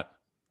 It's not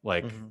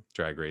like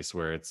Drag Race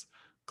where it's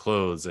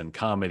clothes and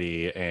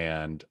comedy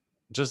and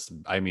just,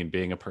 I mean,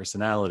 being a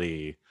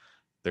personality.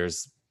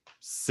 There's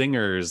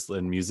singers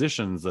and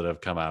musicians that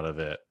have come out of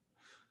it.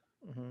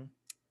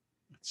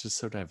 It's just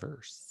so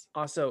diverse.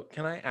 Also,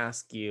 can I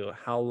ask you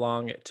how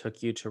long it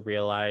took you to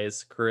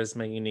realize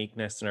charisma,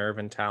 uniqueness, nerve,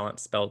 and talent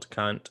spelled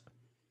cunt?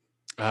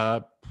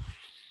 Not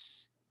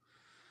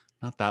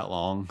that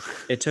long.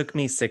 It took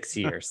me 6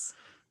 years.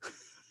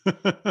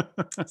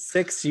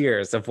 6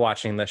 years of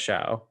watching the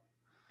show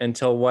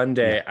until one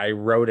day I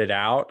wrote it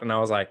out and I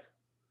was like,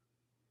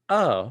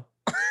 oh.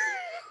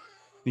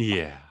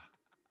 Yeah.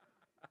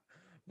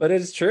 But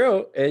it's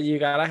true. You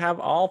gotta have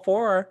all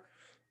four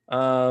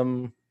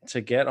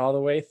to get all the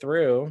way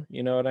through.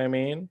 You know what I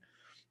mean?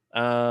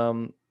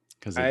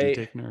 Because they do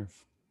take nerve.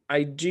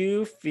 I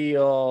do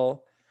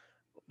feel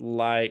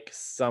like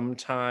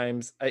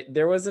sometimes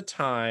there was a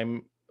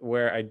time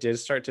where I did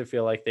start to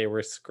feel like they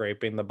were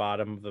scraping the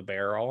bottom of the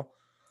barrel.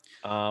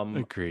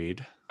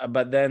 Agreed.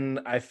 But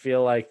then I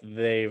feel like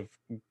they've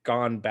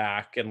gone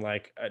back and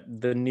like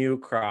the new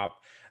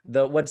crop.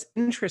 What's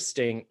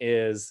interesting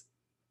is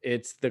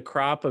it's the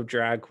crop of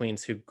drag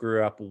queens who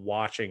grew up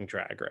watching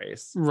Drag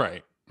Race.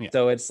 Right. Yeah.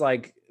 So it's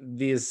like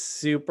these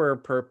super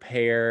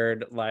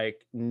prepared,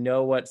 like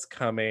know what's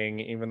coming,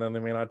 even though they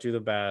may not do the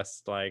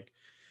best. Like,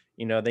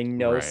 you know, they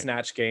know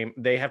Snatch Game.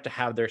 They have to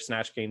have their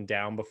Snatch Game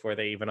down before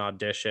they even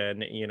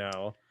audition, you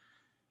know.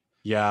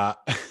 Yeah.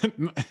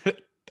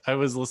 I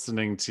was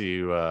listening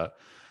to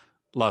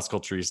Las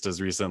Culturistas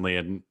recently,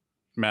 and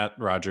Matt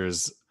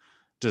Rogers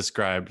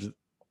described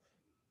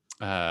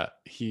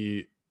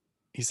he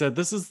said,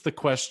 this is the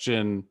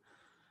question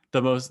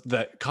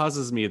that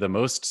causes me the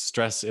most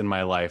stress in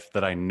my life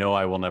that I know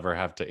I will never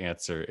have to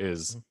answer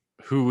is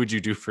who would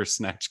you do for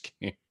Snatch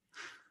Game?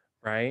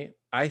 Right.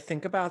 I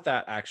think about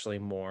that actually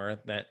more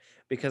than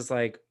because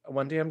like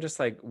one day I'm just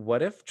like,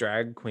 what if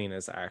drag queen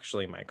is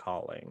actually my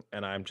calling?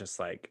 And I'm just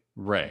like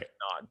Right.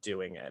 not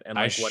doing it. And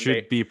I like one day,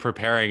 should be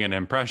preparing an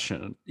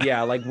impression.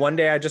 yeah, like one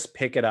day I just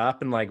pick it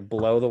up and like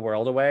blow the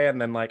world away.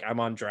 And then like I'm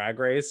on Drag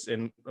Race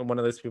and I'm one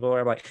of those people where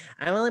I'm like,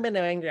 I've only been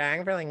doing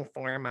drag for like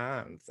 4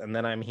 months. And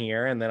then I'm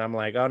here and then I'm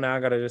like, oh, now I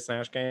gotta do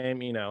Snatch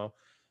Game, you know.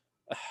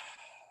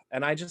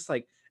 And I just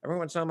like every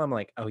once in a while I'm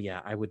like, oh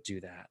yeah, I would do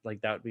that.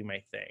 Like that would be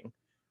my thing.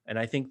 And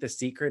I think the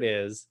secret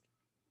is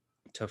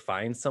to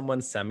find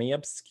someone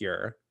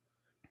semi-obscure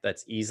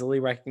that's easily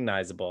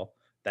recognizable,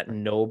 that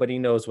nobody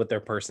knows what their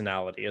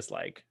personality is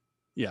like.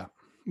 Yeah.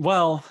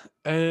 Well,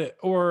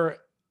 or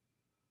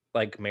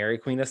Like Mary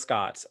Queen of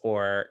Scots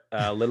or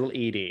Little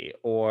Edie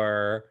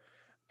or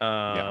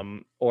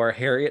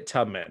Harriet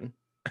Tubman.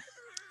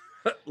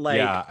 Like,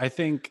 yeah, I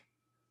think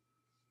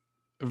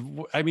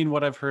I mean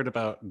what I've heard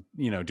about,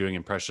 doing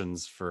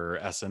impressions for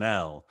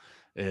SNL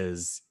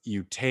is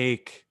you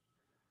take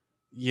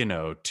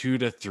 2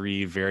 to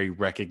 3 very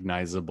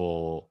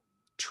recognizable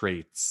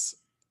traits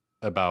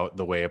about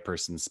the way a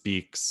person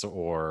speaks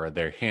or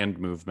their hand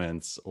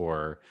movements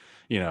or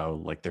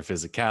like their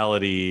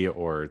physicality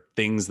or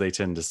things they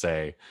tend to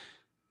say.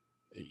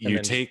 You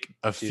take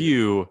a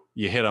few,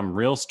 you hit them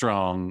real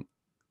strong,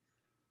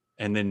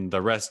 and then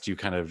the rest you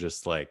kind of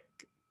just like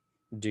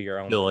do your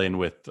own fill in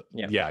with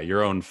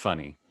your own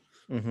funny.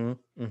 I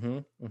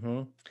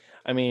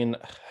mean,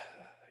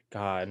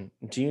 God,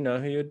 do you know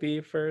who you'd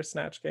be for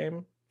Snatch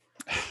Game?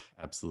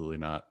 Absolutely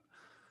not.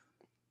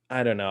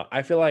 I don't know.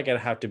 I feel like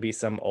it'd have to be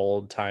some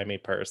old-timey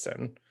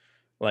person,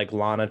 like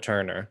Lana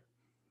Turner.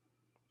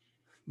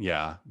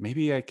 Yeah,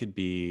 maybe I could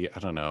be, I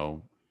don't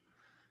know,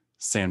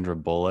 Sandra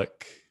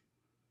Bullock.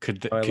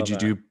 Could you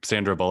do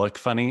Sandra Bullock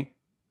funny?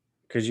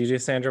 Could you do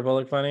Sandra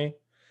Bullock funny?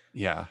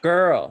 Yeah.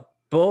 Girl,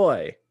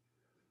 boy.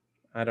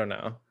 I don't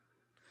know.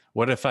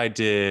 What if I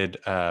did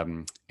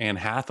Anne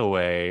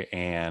Hathaway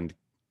and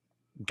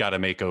got a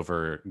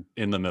makeover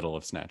in the middle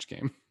of Snatch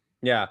Game?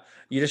 Yeah,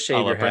 you just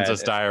shave your head.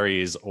 Princess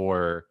Diaries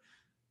or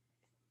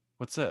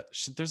what's that?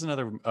 There's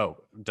another. Oh,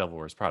 Devil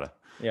Wears Prada.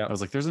 Yeah, I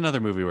was like, there's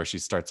another movie where she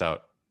starts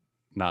out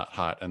not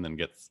hot and then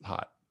gets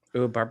hot.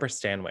 Ooh, Barbara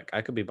Stanwyck.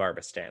 I could be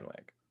Barbara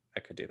Stanwyck.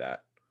 I could do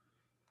that.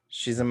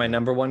 She's in my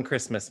 #1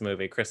 Christmas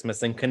movie,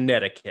 Christmas in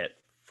Connecticut.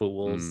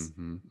 Fools.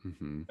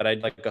 But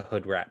I'd like a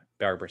hood rat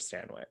Barbara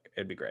Stanwyck.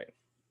 It'd be great.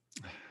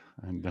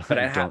 I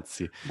don't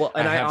see. Well,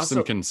 and I have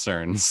some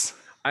concerns.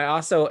 I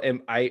also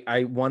am.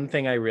 I one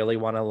thing I really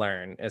want to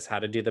learn is how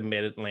to do the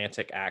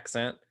Mid-Atlantic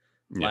accent.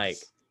 Yes. Like,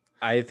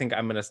 I think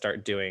I'm gonna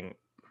start doing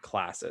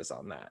classes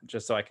on that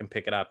just so I can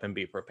pick it up and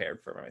be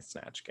prepared for my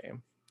Snatch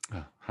Game.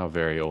 Oh, how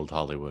very old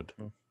Hollywood.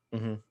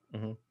 I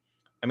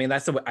mean,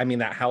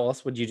 how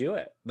else would you do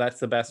it? That's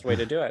the best way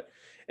to do it.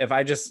 If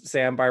I just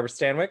say I'm Barbara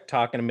Stanwyck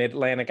talking a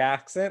Mid-Atlantic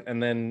accent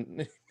and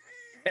then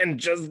and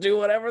just do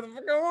whatever the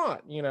fuck I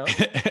want,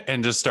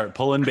 and just start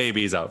pulling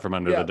babies out from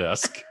under the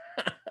desk.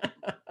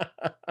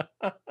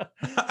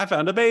 I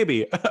found a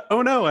baby.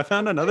 Oh no, I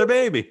found another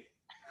baby.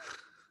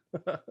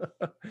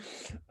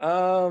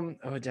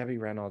 Debbie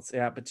Reynolds.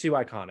 Yeah, but too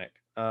iconic.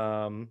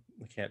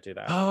 We can't do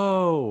that.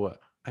 Oh,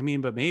 I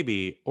mean, but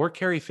maybe. Or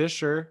Carrie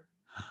Fisher.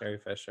 Carrie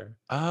Fisher.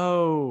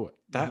 Oh,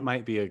 that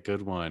might be a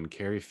good one.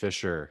 Carrie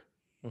Fisher.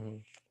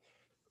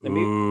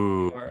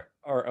 Ooh.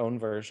 Our own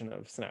version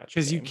of Snatch.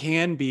 Because you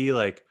can be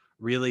like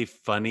really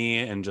funny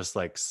and just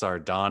like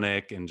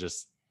sardonic and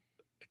just,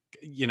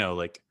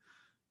 like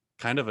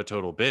kind of a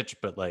total bitch,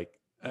 but like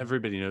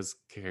everybody knows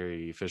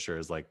Carrie Fisher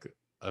is like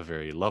a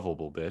very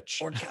lovable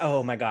bitch.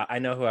 Oh my God. I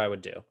know who I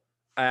would do.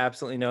 I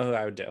absolutely know who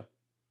I would do.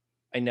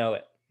 I know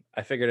it.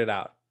 I figured it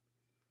out.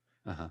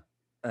 And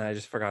I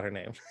just forgot her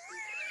name.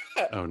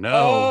 Oh no.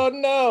 Oh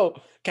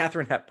no.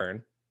 Katharine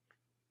Hepburn.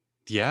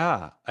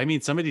 Yeah. I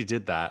mean, somebody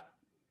did that.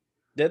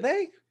 Did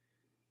they?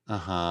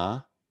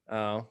 Oh,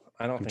 I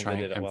don't think they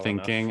did it well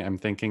enough. I'm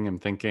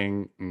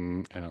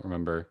thinking. I don't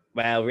remember.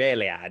 Well,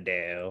 really, I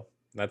do.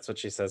 That's what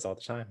she says all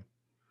the time.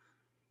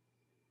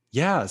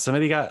 Yeah,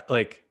 somebody got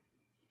like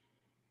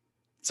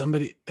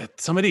somebody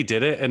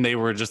did it and they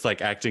were just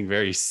like acting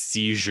very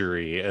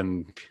seizure-y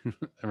and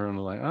everyone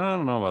was like, I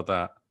don't know about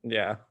that.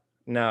 Yeah.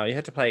 No, you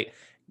have to play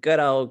good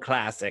old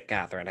classic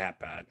Katharine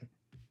Hepburn.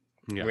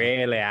 Yeah.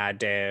 Really, I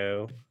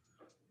do.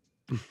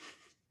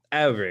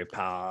 Oh,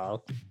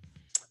 RuPaul.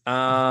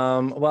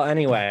 Well,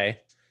 anyway,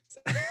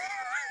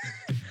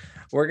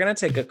 we're going to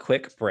take a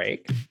quick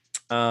break.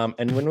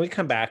 And when we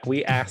come back,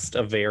 we asked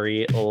a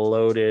very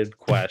loaded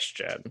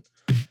question.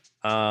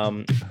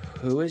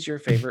 Who is your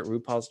favorite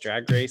RuPaul's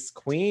Drag Race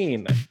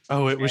queen?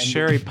 Oh, it was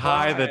Sherry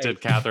Pie that did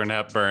Katharine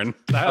Hepburn.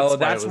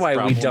 That's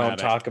why we don't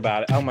talk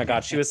about it. Oh my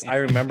God, I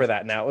remember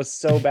that now. It was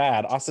so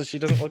bad. Also, she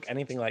doesn't look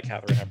anything like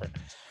Katharine Hepburn.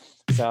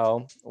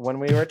 So when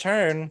we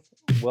return,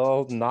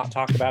 we'll not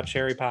talk about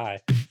Sherry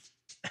Pie.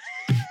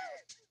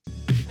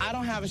 I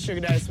don't have a sugar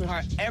daddy,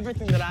 sweetheart.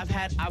 Everything that I've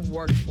had, I've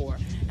worked for.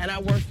 And I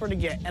worked for to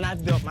get, and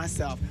I've built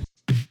myself.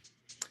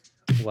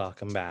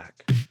 Welcome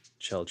back,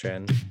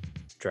 children,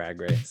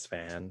 Drag Race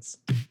fans,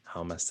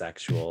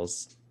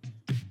 homosexuals,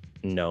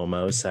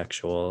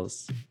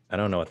 Nomosexuals. I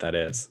don't know what that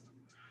is,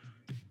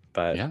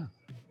 but Yeah.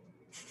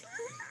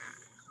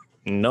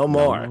 no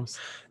more. Nomos.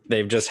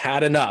 They've just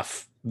had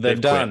enough. They've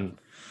They've done.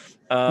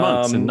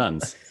 Monks and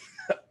nuns.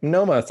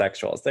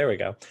 Nomosexuals. There we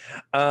go.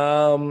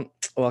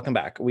 Welcome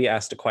back. We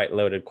asked a quite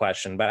loaded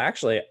question, but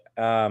actually,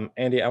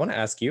 Andy, I want to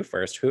ask you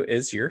first. Who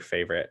is your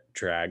favorite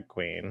drag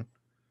queen?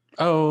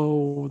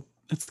 Oh,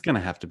 it's going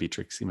to have to be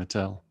Trixie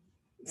Mattel.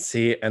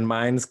 See, and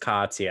mine's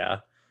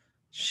Katya.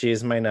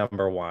 She's my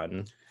number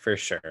one for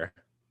sure.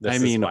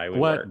 This is why we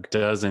what work.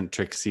 doesn't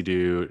Trixie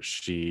do?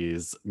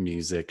 She's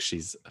music,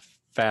 she's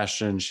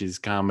fashion, she's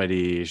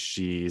comedy,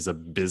 she's a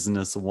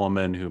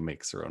businesswoman who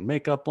makes her own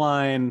makeup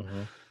line.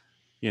 Mhm.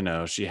 You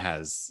know, she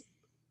has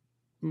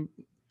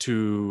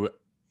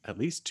at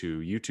least two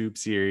YouTube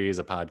series,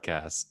 a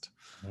podcast.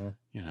 Mhm.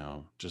 You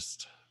know,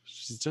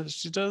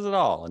 she does it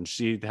all, and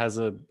she has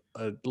a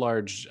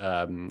large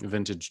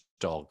vintage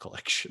doll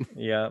collection.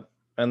 Yeah.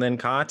 And then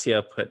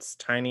Katya puts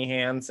tiny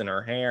hands in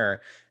her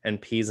hair and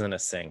pees in a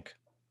sink.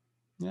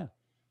 Yeah.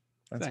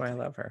 That's why I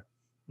love her.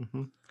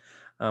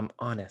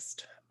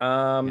 Honest.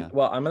 Yeah.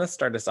 Well, I'm going to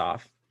start us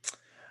off.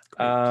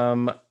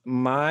 Great.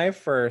 My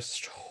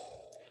first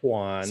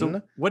one.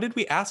 So what did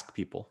we ask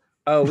people?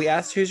 Oh, we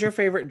asked who's your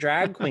favorite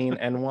drag queen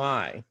and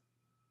why?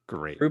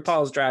 Great.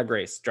 RuPaul's Drag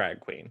Race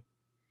drag queen.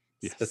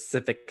 Yes.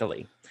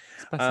 Specifically.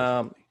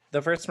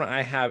 The first one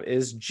I have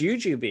is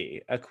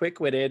Jujubee, a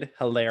quick-witted,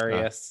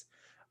 hilarious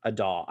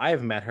doll.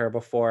 I've met her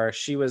before.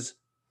 She was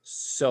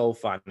so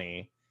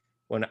funny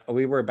when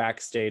we were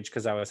backstage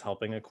because I was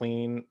helping a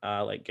queen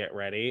like get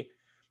ready.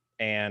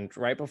 And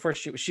right before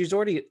she's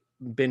already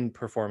been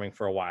performing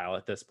for a while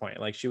at this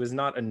point. Like she was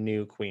not a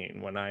new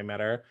queen when I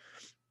met her.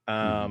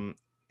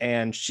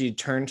 And she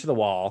turned to the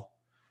wall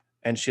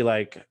and she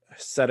like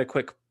said a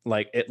quick,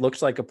 like it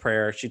looked like a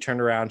prayer. She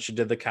turned around, she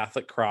did the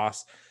Catholic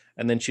cross,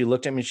 and then she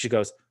looked at me and she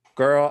goes,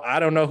 "Girl, I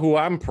don't know who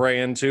I'm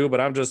praying to,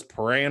 but I'm just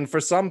praying for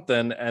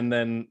something," and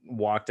then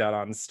walked out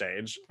on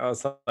stage. I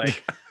was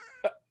like,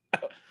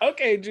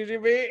 okay,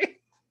 Jujubee.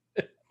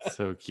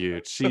 So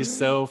cute. She's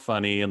so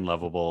funny and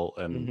lovable,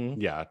 and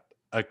yeah,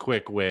 a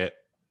quick wit.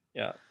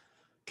 Yeah.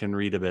 Can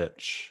read a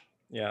bitch.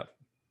 Yeah.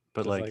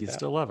 But Just like like you that.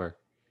 still love her.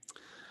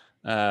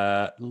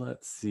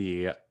 Let's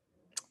see.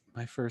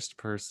 My first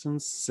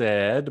person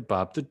said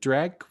Bob the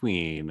Drag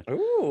Queen.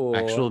 Ooh.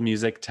 Actual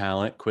music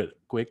talent, quick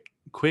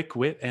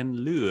wit, and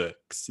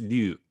looks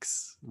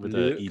with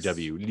a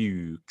EW.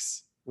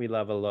 Looks. We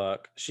love a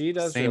look. She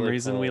does. Same really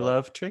reason we pull-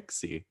 love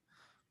Trixie.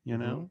 You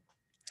know.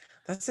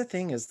 That's the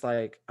thing is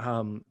like,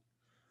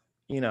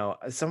 you know,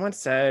 someone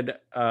said,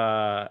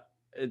 I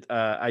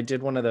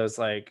did one of those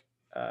like,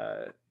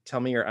 tell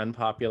me your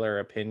unpopular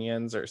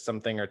opinions or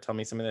something, or tell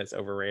me something that's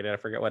overrated. I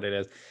forget what it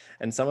is.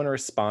 And someone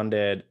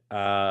responded,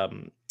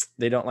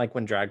 they don't like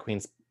when drag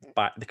queens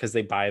buy because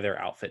they buy their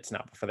outfits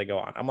now before they go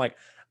on. I'm like,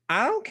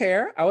 I don't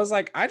care. I was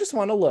like, I just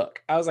want to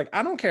look. I was like,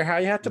 I don't care how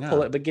you have to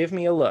pull it, but give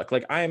me a look.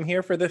 Like I am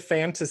here for the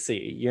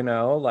fantasy, you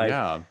know, like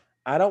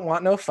I don't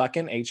want no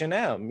fucking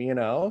H&M, you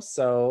know?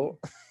 So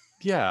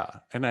yeah.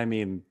 And I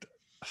mean,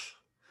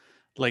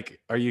 like,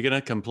 are you going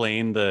to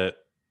complain that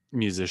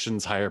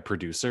musicians hire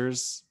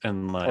producers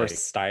and like or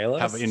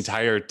stylists, have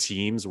entire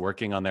teams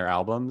working on their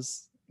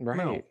albums? Right.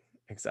 No.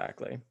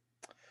 Exactly.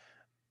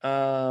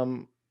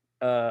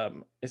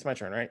 It's my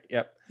turn, right?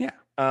 Yep. Yeah.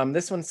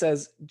 This one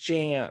says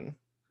Jan,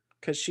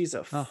 because she's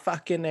a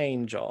fucking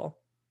angel.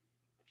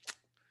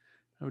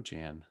 Oh,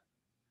 Jan.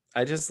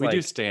 I just we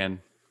do stan.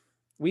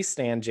 We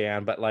stand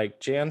Jan, but like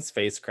Jan's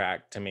face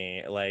crack to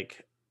me,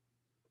 like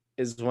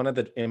is one of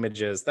the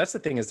images. That's the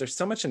thing, is there's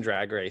so much in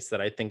Drag Race that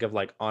I think of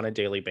like on a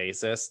daily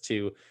basis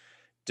to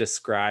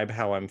describe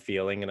how I'm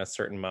feeling in a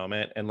certain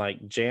moment. And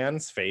like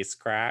Jan's face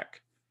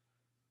crack,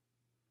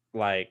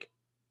 like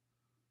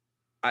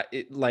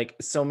like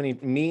so many,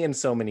 me in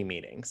so many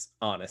meetings,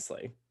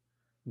 honestly.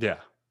 Yeah.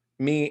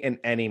 Me in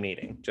any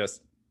meeting,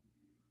 just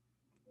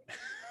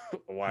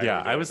why?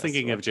 Yeah, I was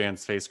thinking of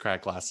Jan's face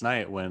crack last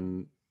night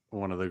when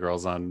one of the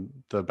girls on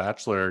The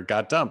Bachelor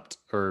got dumped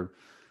or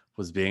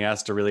was being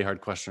asked a really hard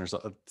question or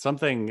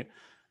something,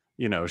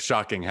 you know,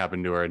 shocking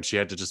happened to her, and she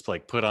had to just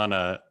like put on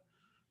a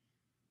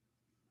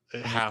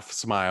half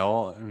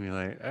smile and be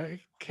like,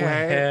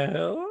 okay.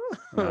 Well.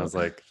 And I was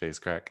like, face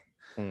crack.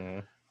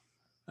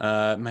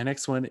 My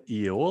next one,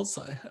 Eels,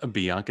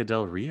 Bianca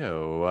Del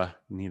Rio.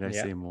 Need I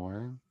say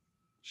more?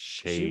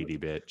 Shady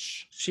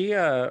bitch. She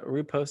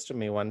reposted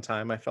me one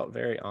time. I felt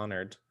very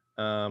honored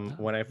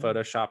when I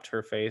photoshopped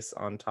her face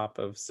on top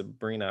of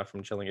Sabrina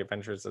from Chilling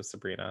Adventures of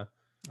Sabrina.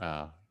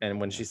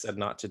 And when she said,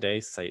 "Not today,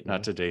 Satan."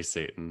 Not today,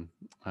 Satan.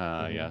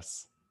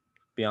 Yes.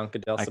 Bianca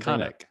Del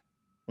Sabrina.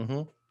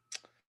 Iconic.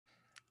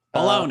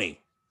 Baloney.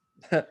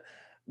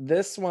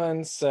 This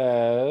one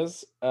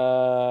says,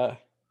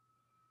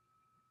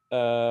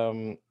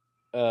 Shangela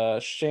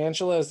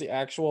is the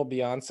actual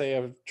Beyonce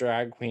of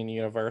drag queen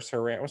universe.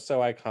 Her rant was so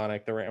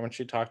iconic. The rant when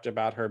she talked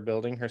about her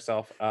building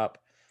herself up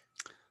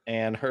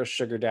and her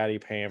sugar daddy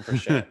paying for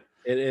shit.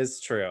 It is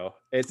true.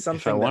 It's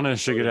something. If I want a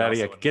sugar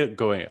daddy, I could get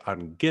going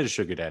and get a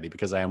sugar daddy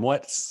because I am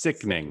what?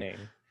 Sickening.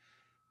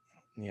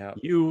 Yeah.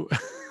 You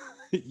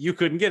you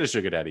couldn't get a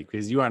sugar daddy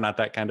because you are not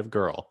that kind of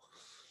girl.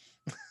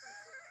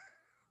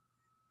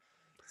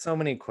 So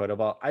many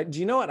quotable. Do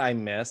you know what I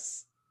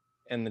miss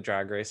in the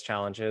Drag Race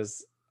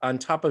challenges? On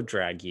top of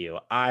Drag U,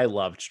 I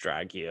loved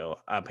Drag U.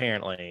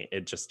 Apparently,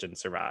 it just didn't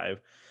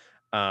survive.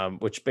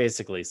 Which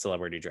basically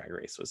Celebrity Drag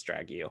Race was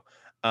Drag U.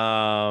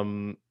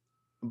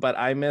 But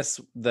I miss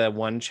the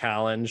one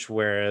challenge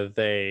where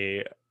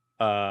they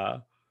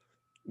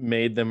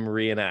made them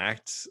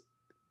reenact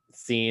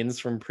scenes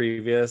from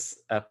previous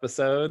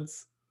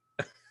episodes.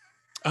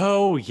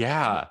 Oh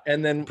yeah.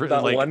 And then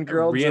that Like one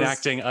girl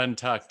reenacting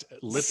Untucked,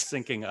 lip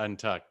syncing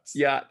Untucked.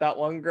 Yeah, that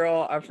one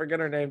girl, I forget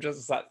her name,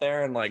 just sat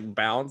there and like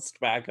bounced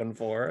back and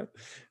forth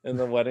in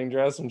the wedding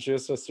dress when she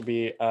was supposed to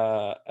be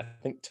I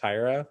think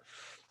Tyra.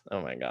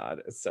 Oh my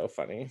god, it's so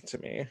funny to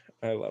me.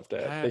 I loved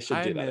it. They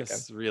should do that again.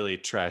 Really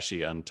trashy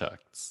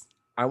Untuckeds.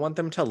 I want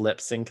them to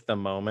lip sync the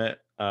moment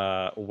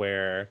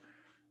where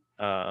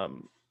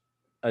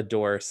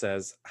Adore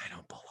says, "I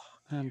don't belong.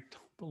 I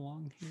don't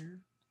belong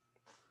here."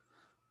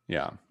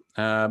 Yeah.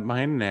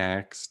 My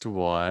next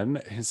one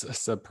is a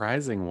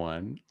surprising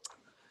one.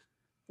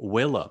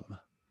 Willem.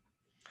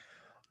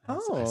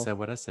 I said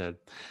what I said,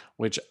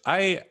 which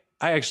I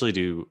actually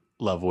do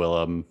love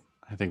Willem.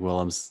 I think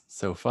Willem's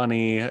so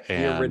funny. And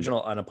the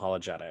original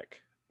unapologetic.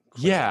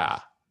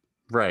 Yeah,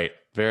 right.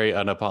 Very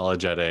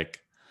unapologetic.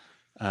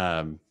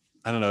 I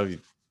don't know.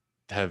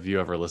 Have you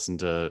ever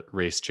listened to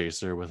Race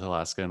Chaser with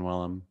Alaska and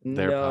Willem?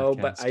 No,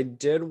 podcast? But I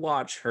did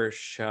watch her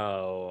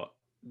show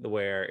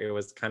where it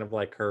was kind of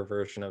like her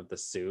version of The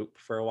Soup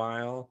for a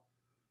while.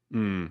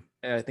 I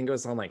think it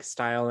was on like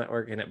Style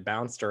Network and it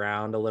bounced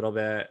around a little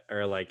bit,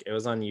 or like it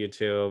was on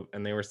YouTube,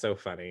 and they were so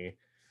funny.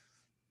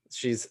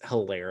 She's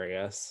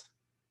hilarious.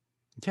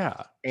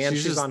 Yeah. And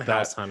she's on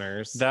House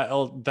Hunters.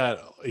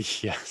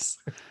 Yes.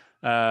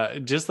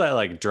 Just that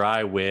like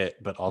dry wit,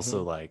 but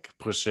also like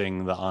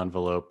pushing the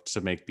envelope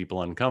to make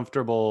people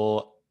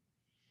uncomfortable.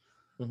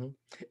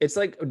 It's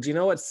like, do you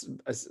know what's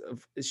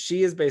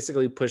she is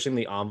basically pushing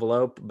the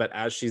envelope, but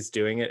as she's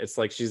doing it, it's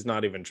like she's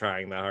not even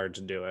trying that hard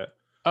to do it.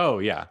 Oh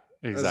yeah,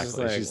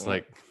 exactly. She's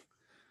like,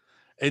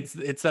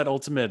 it's that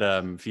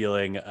ultimate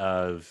feeling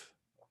of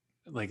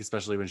like,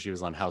 especially when she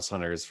was on House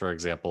Hunters, for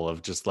example,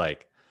 of just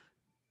like,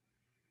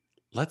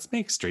 let's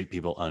make straight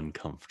people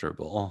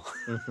uncomfortable.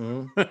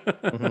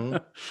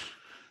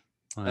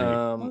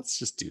 Let's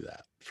just do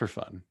that for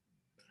fun.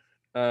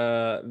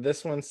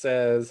 This one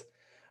says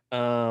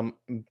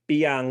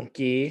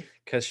Bianchi,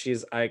 because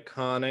she's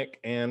iconic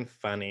and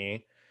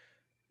funny.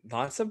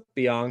 Lots of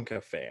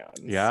Bianca fans.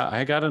 Yeah,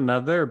 I got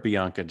another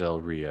Bianca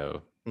Del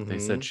Rio. They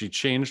said she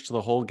changed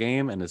the whole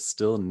game and is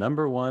still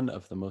 #1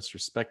 of the most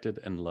respected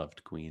and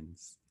loved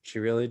queens. She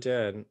really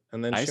did.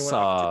 And then she went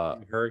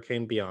off to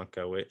Hurricane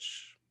Bianca,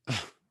 which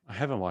I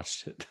haven't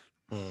watched it.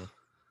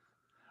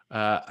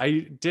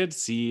 I did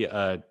see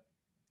a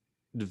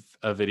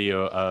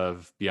video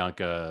of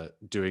Bianca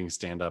doing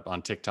stand-up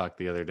on TikTok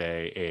the other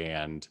day,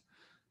 and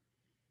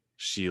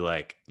she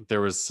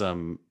there was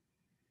some,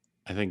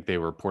 I think they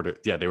were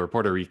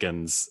Puerto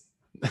Ricans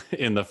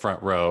in the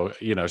front row.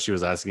 You know, she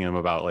was asking them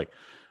about like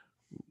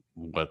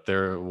what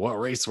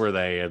race were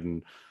they,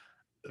 and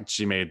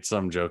she made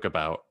some joke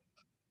about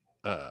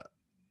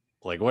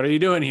like, what are you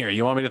doing here?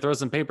 You want me to throw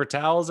some paper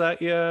towels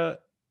at you?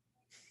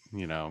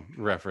 You know,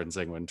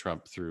 referencing when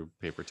Trump threw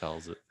paper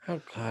towels at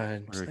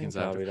Hurricanes.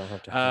 We don't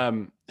have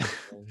to.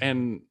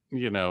 And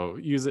you know,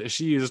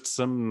 she used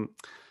some,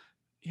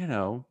 you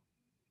know,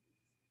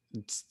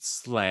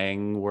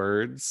 slang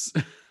words,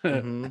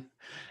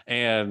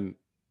 and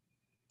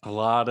a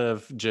lot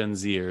of Gen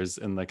Zers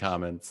in the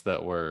comments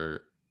that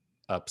were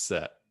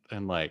upset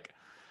and like,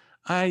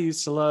 I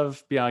used to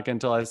love Bianca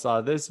until I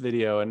saw this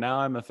video, and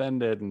now I'm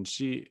offended, and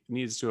she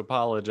needs to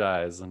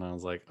apologize. And I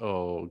was like,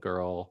 oh,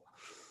 girl.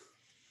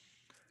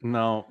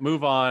 No,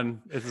 move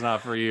on. It's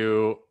not for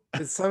you.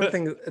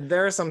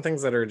 There are some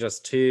things that are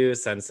just too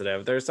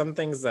sensitive. There's some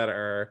things that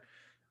are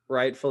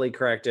rightfully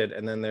corrected,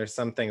 and then there's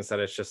some things that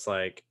it's just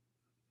like,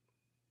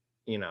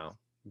 you know,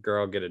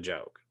 girl, get a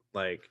joke.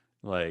 Like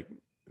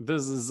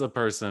this is a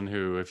person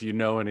who, if you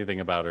know anything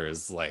about her,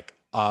 is like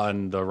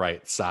on the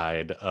right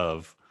side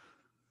of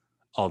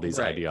all these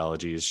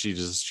ideologies. She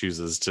just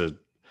chooses to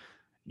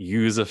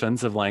use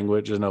offensive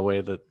language in a way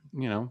that,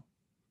 you know,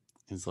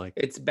 is like,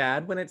 it's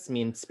bad when it's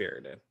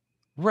mean-spirited.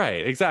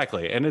 Right,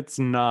 exactly. And it's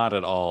not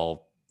at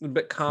all.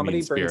 But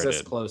comedy brings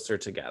us closer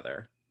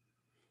together.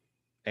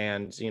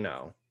 And, you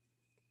know,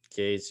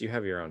 gays, you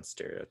have your own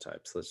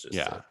stereotypes. Let's just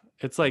say.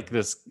 It's like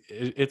this.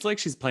 It's like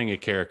she's playing a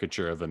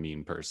caricature of a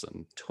mean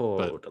person.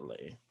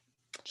 Totally.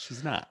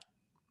 She's not.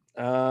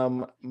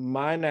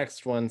 My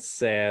next one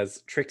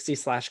says Trixie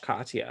 /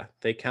 Katya.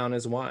 They count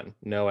as one.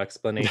 No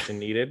explanation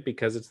needed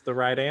because it's the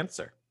right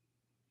answer.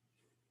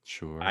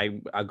 Sure.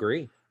 I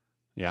agree.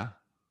 Yeah.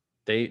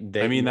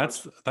 I mean,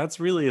 that's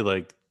really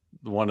like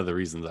one of the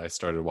reasons I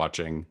started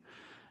watching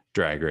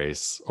Drag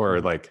Race,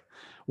 or like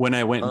when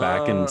I went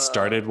back and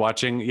started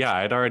watching,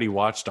 I'd already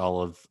watched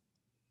all of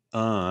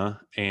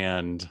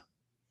and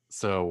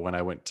so when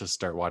I went to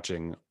start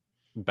watching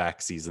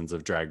back seasons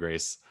of Drag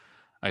Race.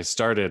 I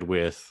started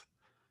with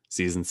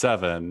season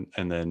 7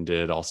 and then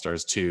did All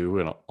Stars 2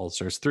 and All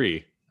Stars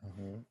 3.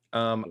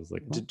 I was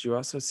like, Did you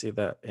also see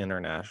that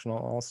International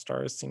All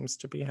Stars seems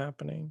to be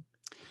happening?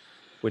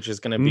 Which is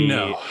going to be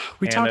no,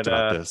 we talked about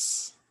Canada,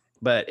 this.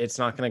 but it's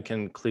not going to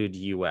conclude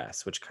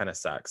US, which kind of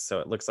sucks. So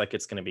it looks like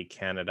it's going to be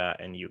Canada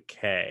and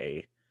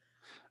UK.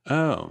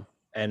 Oh,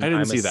 And I didn't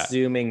I'm see that.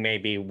 assuming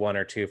maybe 1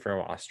 or 2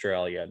 from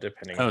Australia,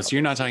 depending on Oh, how so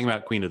you're their not talking season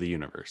about goes. Queen of the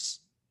Universe?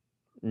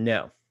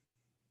 No,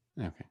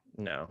 Okay.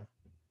 no,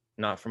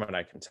 not from what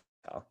I can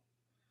tell.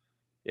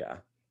 Yeah.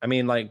 I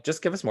mean, like,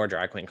 just give us more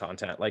drag queen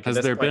content. Like, Has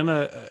there been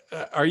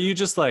are you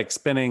just like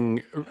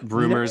spinning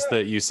rumors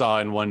that you saw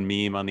in one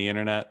meme on the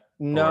internet?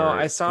 No, Or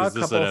I saw a is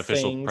this couple an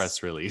official things.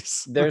 press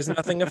release? There's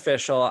nothing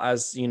official,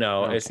 as you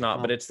know, it's Okay, not,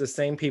 but well. it's the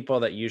same people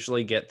that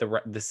usually get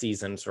the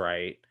seasons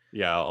right.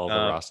 Yeah, all the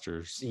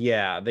rosters.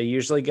 Yeah, they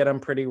usually get them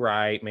pretty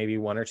right, maybe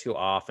 1 or 2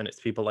 off, and it's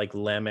people like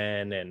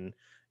Lemon and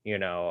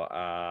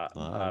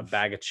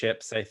Bag of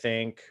Chips, I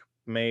think,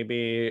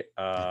 maybe.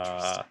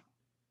 Interesting.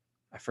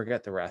 I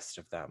forget the rest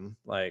of them.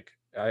 Like,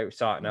 I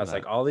saw it and I was That-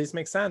 like, all these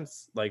make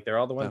sense. Like, they're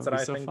all the ones That that would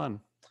be I so think. fun.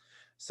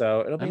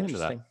 So it'll be I'm into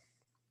that. interesting.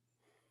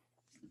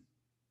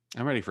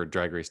 I'm ready for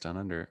Drag Race Down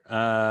Under.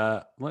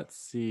 Let's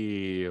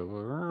see.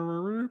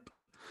 The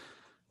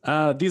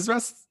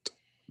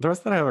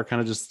rest that I have are kind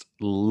of just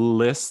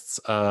lists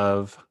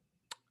of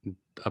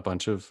a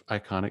bunch of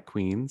iconic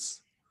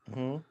queens.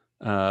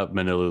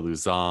 Manila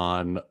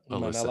Luzon,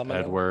 Alyssa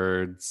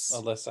Edwards,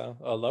 Alyssa,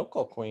 a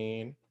local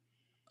queen.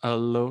 a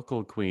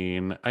local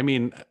queen. I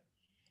mean,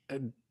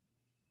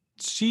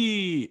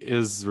 she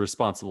is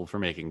responsible for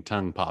making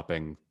tongue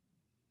popping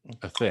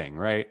a thing,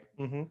 right?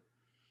 Mm-hmm.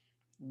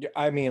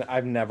 I mean,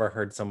 I've never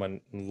heard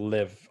someone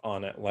live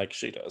on it like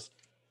she does.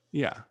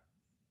 Yeah.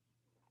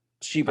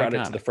 She brought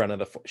it to the front of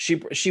the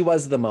she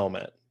was the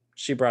moment.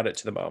 She brought it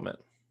to the moment.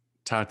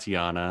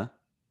 Tatiana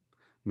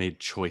made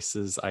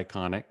choices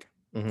iconic.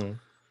 Mm-hmm.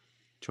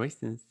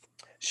 Choices.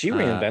 She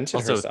reinvented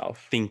also,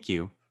 herself. Thank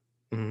you.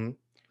 Mm-hmm.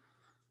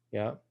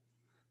 Yeah.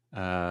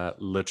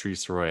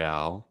 Latrice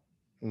Royale.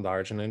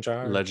 Large and in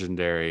jar.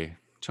 Legendary.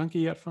 Chunky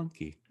yet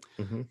funky.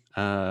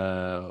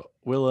 Mm-hmm.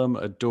 Willem,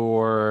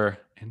 Adore,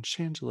 and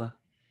Shangela.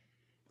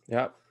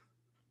 Yep.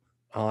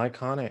 All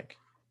iconic,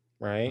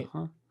 right?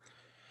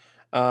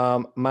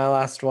 Uh-huh. My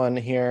last one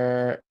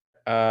here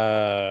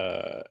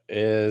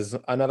is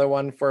another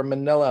one for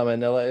Manila.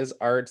 Manila is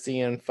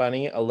artsy and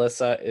funny.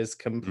 Alyssa is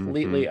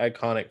completely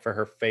iconic for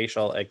her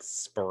facial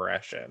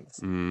expressions.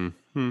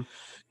 Mm-hmm.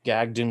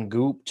 Gagged and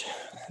gooped.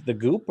 The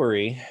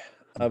goopery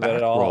of Back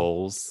it all.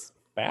 rolls.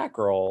 Back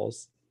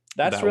rolls.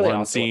 That's that really one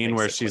also scene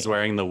where she's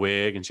wearing the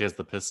wig and she has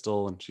the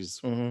pistol and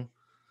she's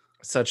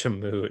such a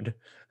mood.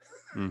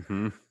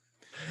 Mm-hmm.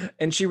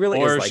 And she really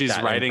or is like she's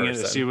that writing in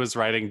person. she was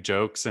writing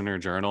jokes in her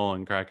journal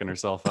and cracking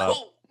herself up.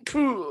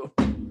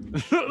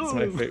 That's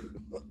my favorite.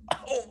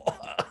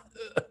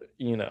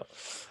 You know,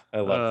 I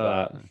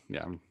love that.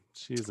 Yeah,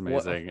 she's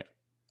amazing.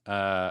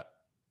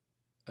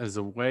 As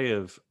a way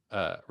of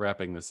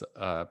wrapping this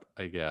up,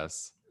 I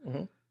guess,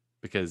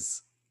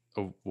 because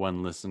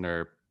one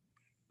listener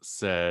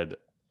said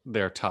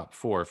their top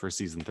 4 for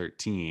season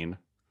 13.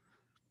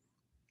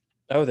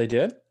 Oh, they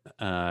did?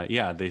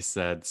 Yeah, they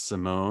said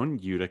Simone,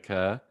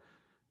 Utica,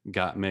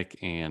 Gottmik,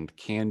 and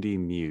Candy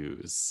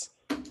Muse.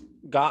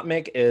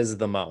 Gottmik is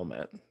the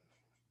moment.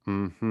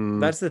 Mm-hmm.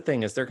 That's the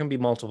thing, is there can be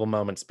multiple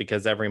moments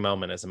because every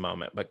moment is a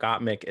moment, but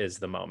Gottmik is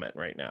the moment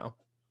right now.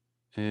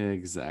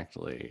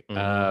 Exactly.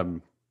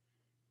 Will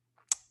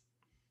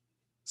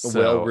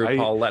So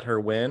RuPaul let her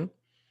win?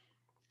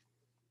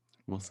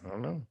 Well, I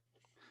don't know.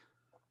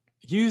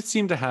 You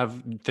seem to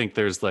think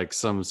there's like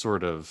some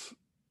sort of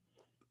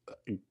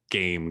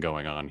game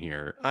going on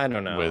here. I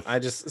don't know.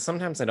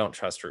 Sometimes I don't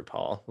trust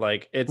RuPaul.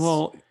 Like, it's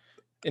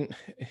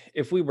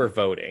if we were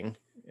voting,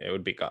 it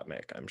would be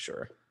Gottmik, I'm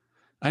sure.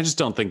 I just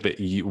don't think that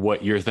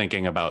what you're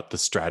thinking about the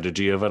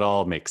strategy of it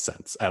all makes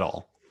sense at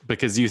all,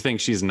 because you think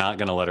she's not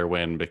going to let her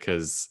win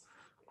because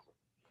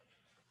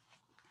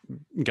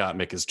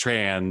Gottmik is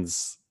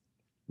trans,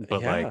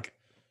 but like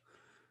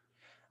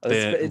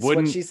it's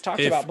what she's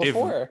talked about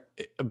before.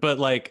 But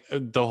like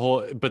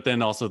but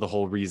then also the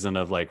whole reason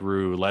of like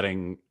Ru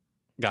letting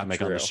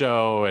Gottmik on the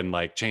show and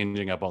like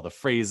changing up all the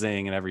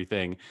phrasing and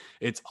everything,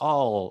 it's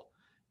all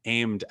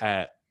aimed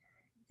at,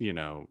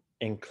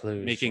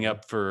 inclusion, making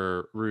up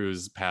for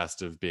Ru's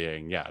past of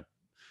being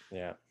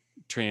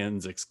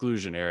trans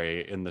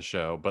exclusionary in the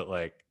show. But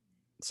like,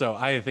 so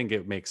I think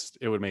it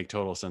would make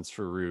total sense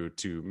for Ru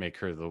to make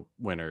her the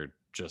winner,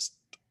 just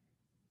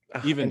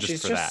even just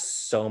she's for just that.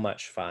 So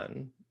much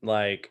fun.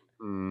 Like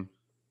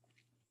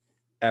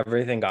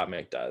everything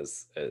Gottmik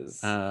does is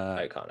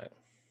iconic.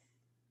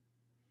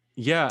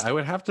 Yeah, I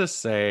would have to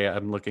say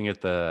I'm looking at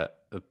the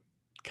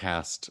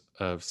cast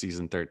of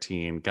season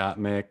 13.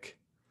 Gottmik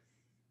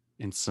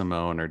and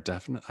Simone are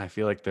definitely, I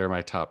feel like they're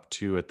my top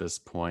 2 at this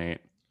point.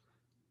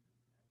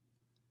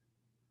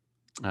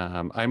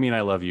 I mean,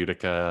 I love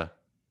Utica,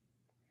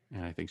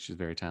 and I think she's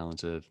very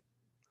talented.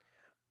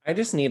 I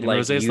just need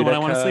Rosé's the one I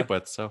want to sleep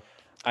with. So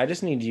I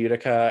just need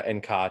Utica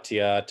and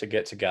Katya to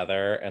get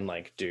together and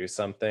like do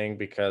something,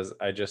 because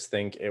I just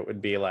think it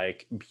would be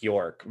like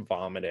Bjork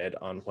vomited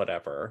on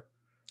whatever.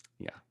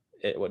 Yeah,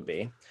 it would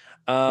be.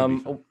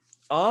 fun.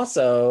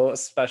 Also,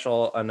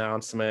 special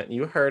announcement.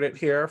 You heard it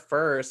here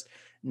first.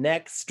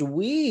 Next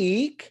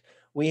week,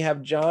 we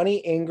have Johnny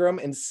Ingram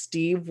and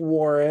Steve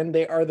Warren.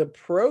 They are the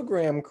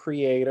program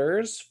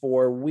creators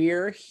for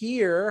We're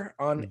Here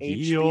on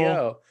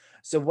HBO.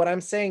 So what I'm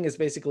saying is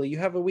basically you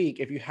have a week.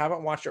 If you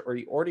haven't watched it or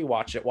you already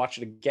watch it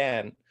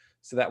again.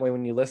 So that way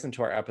when you listen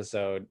to our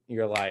episode,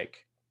 you're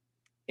like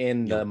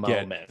in the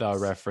moment. The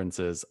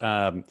references.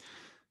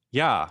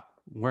 Yeah,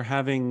 we're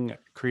having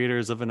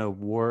creators of an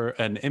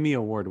Emmy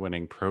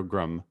award-winning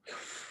program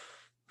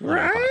on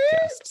our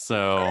podcast.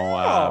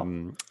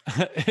 So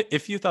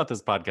if you thought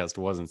this podcast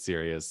wasn't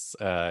serious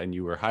and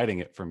you were hiding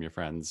it from your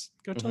friends,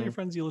 go tell your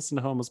friends you listen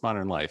to Homo's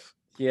Modern Life.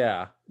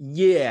 Yeah.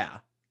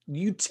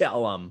 You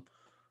tell them.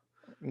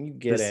 You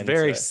get this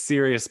very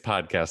serious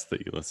podcast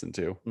that you listen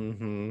to.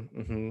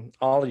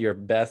 All your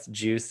best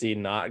juicy,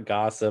 not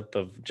gossip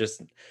of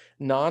just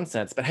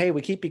nonsense. But hey,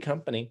 we keep you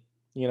company,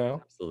 you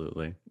know?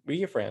 Absolutely. We're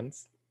your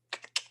friends.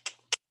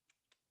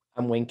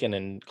 I'm winking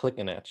and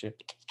clicking at you.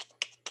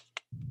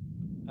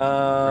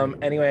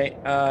 Anyway,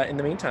 in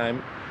the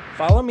meantime,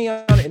 follow me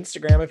on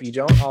Instagram if you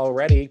don't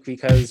already,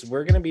 because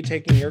we're going to be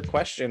taking your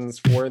questions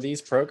for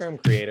these program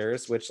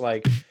creators, which,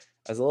 like,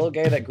 as a little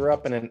gay that grew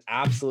up in an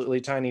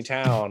absolutely tiny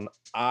town,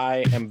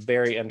 I am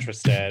very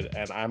interested,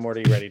 and I'm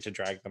already ready to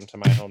drag them to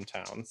my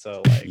hometown.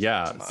 So, like,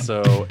 yeah.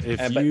 So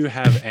if you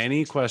have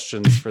any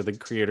questions for the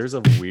creators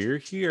of We're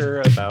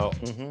Here about,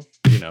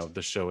 you know,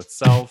 the show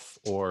itself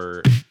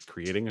or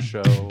creating a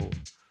show,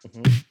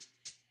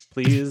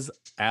 please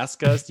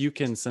ask us. You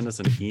can send us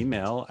an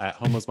email at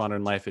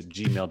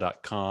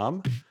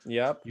homosmodernlife@gmail.com.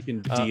 Yep. You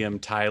can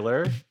DM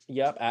Tyler.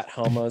 Yep, at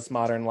Homos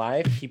Modern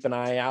Life. Keep an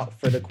eye out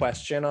for the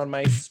question on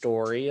my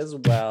story as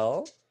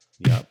well.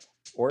 Yep.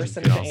 Or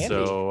send it to Andy.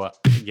 So,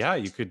 yeah,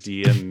 you could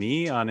DM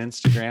me on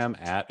Instagram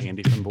at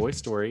Andy from Boy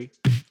Story.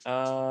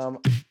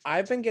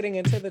 I've been getting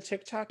into the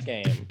TikTok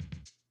game.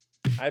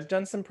 I've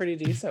done some pretty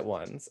decent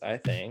ones, I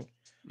think.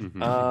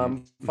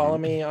 Follow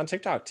me on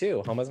TikTok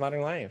too, Homos Modern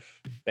Life.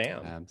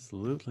 Bam.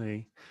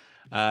 Absolutely.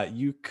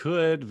 You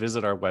could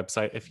visit our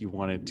website if you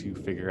wanted to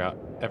figure out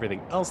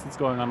everything else that's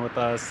going on with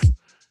us.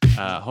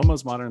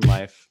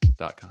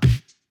 homosmodernlife.com.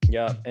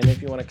 Yep. And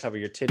if you want to cover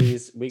your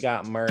titties, we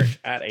got merch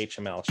at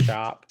HML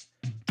Shop.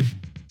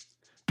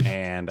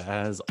 And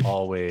as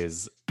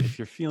always, if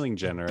you're feeling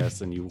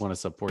generous and you want to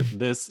support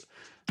this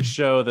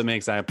show that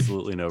makes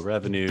absolutely no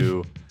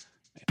revenue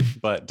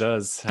but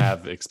does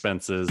have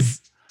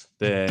expenses,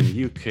 then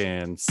you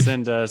can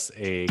send us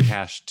a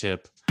cash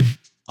tip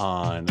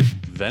on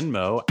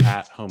Venmo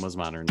at Homos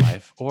Modern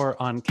Life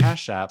or on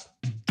Cash App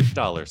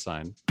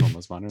 $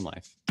 Homos Modern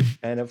Life.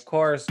 And of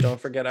course, don't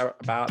forget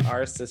about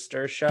our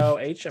sister show,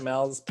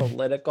 HML's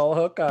Political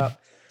Hookup.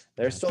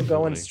 They're still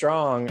going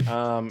strong,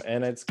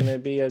 and it's going to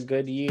be a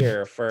good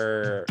year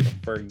for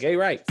gay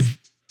rights.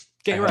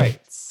 Gay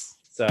rights.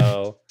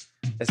 So,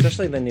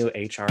 especially the new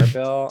HR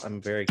bill,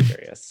 I'm very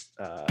curious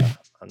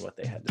on what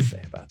they had to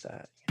say about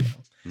that.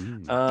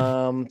 You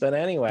know? But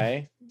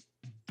anyway,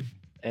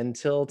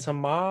 until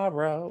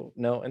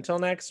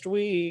next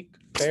week,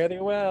 fare thee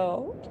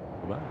well.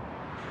 Bye.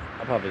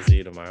 I'll probably see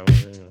you tomorrow.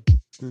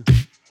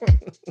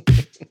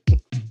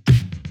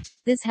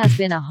 This has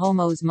been a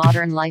Homos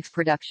Modern Life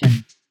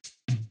production.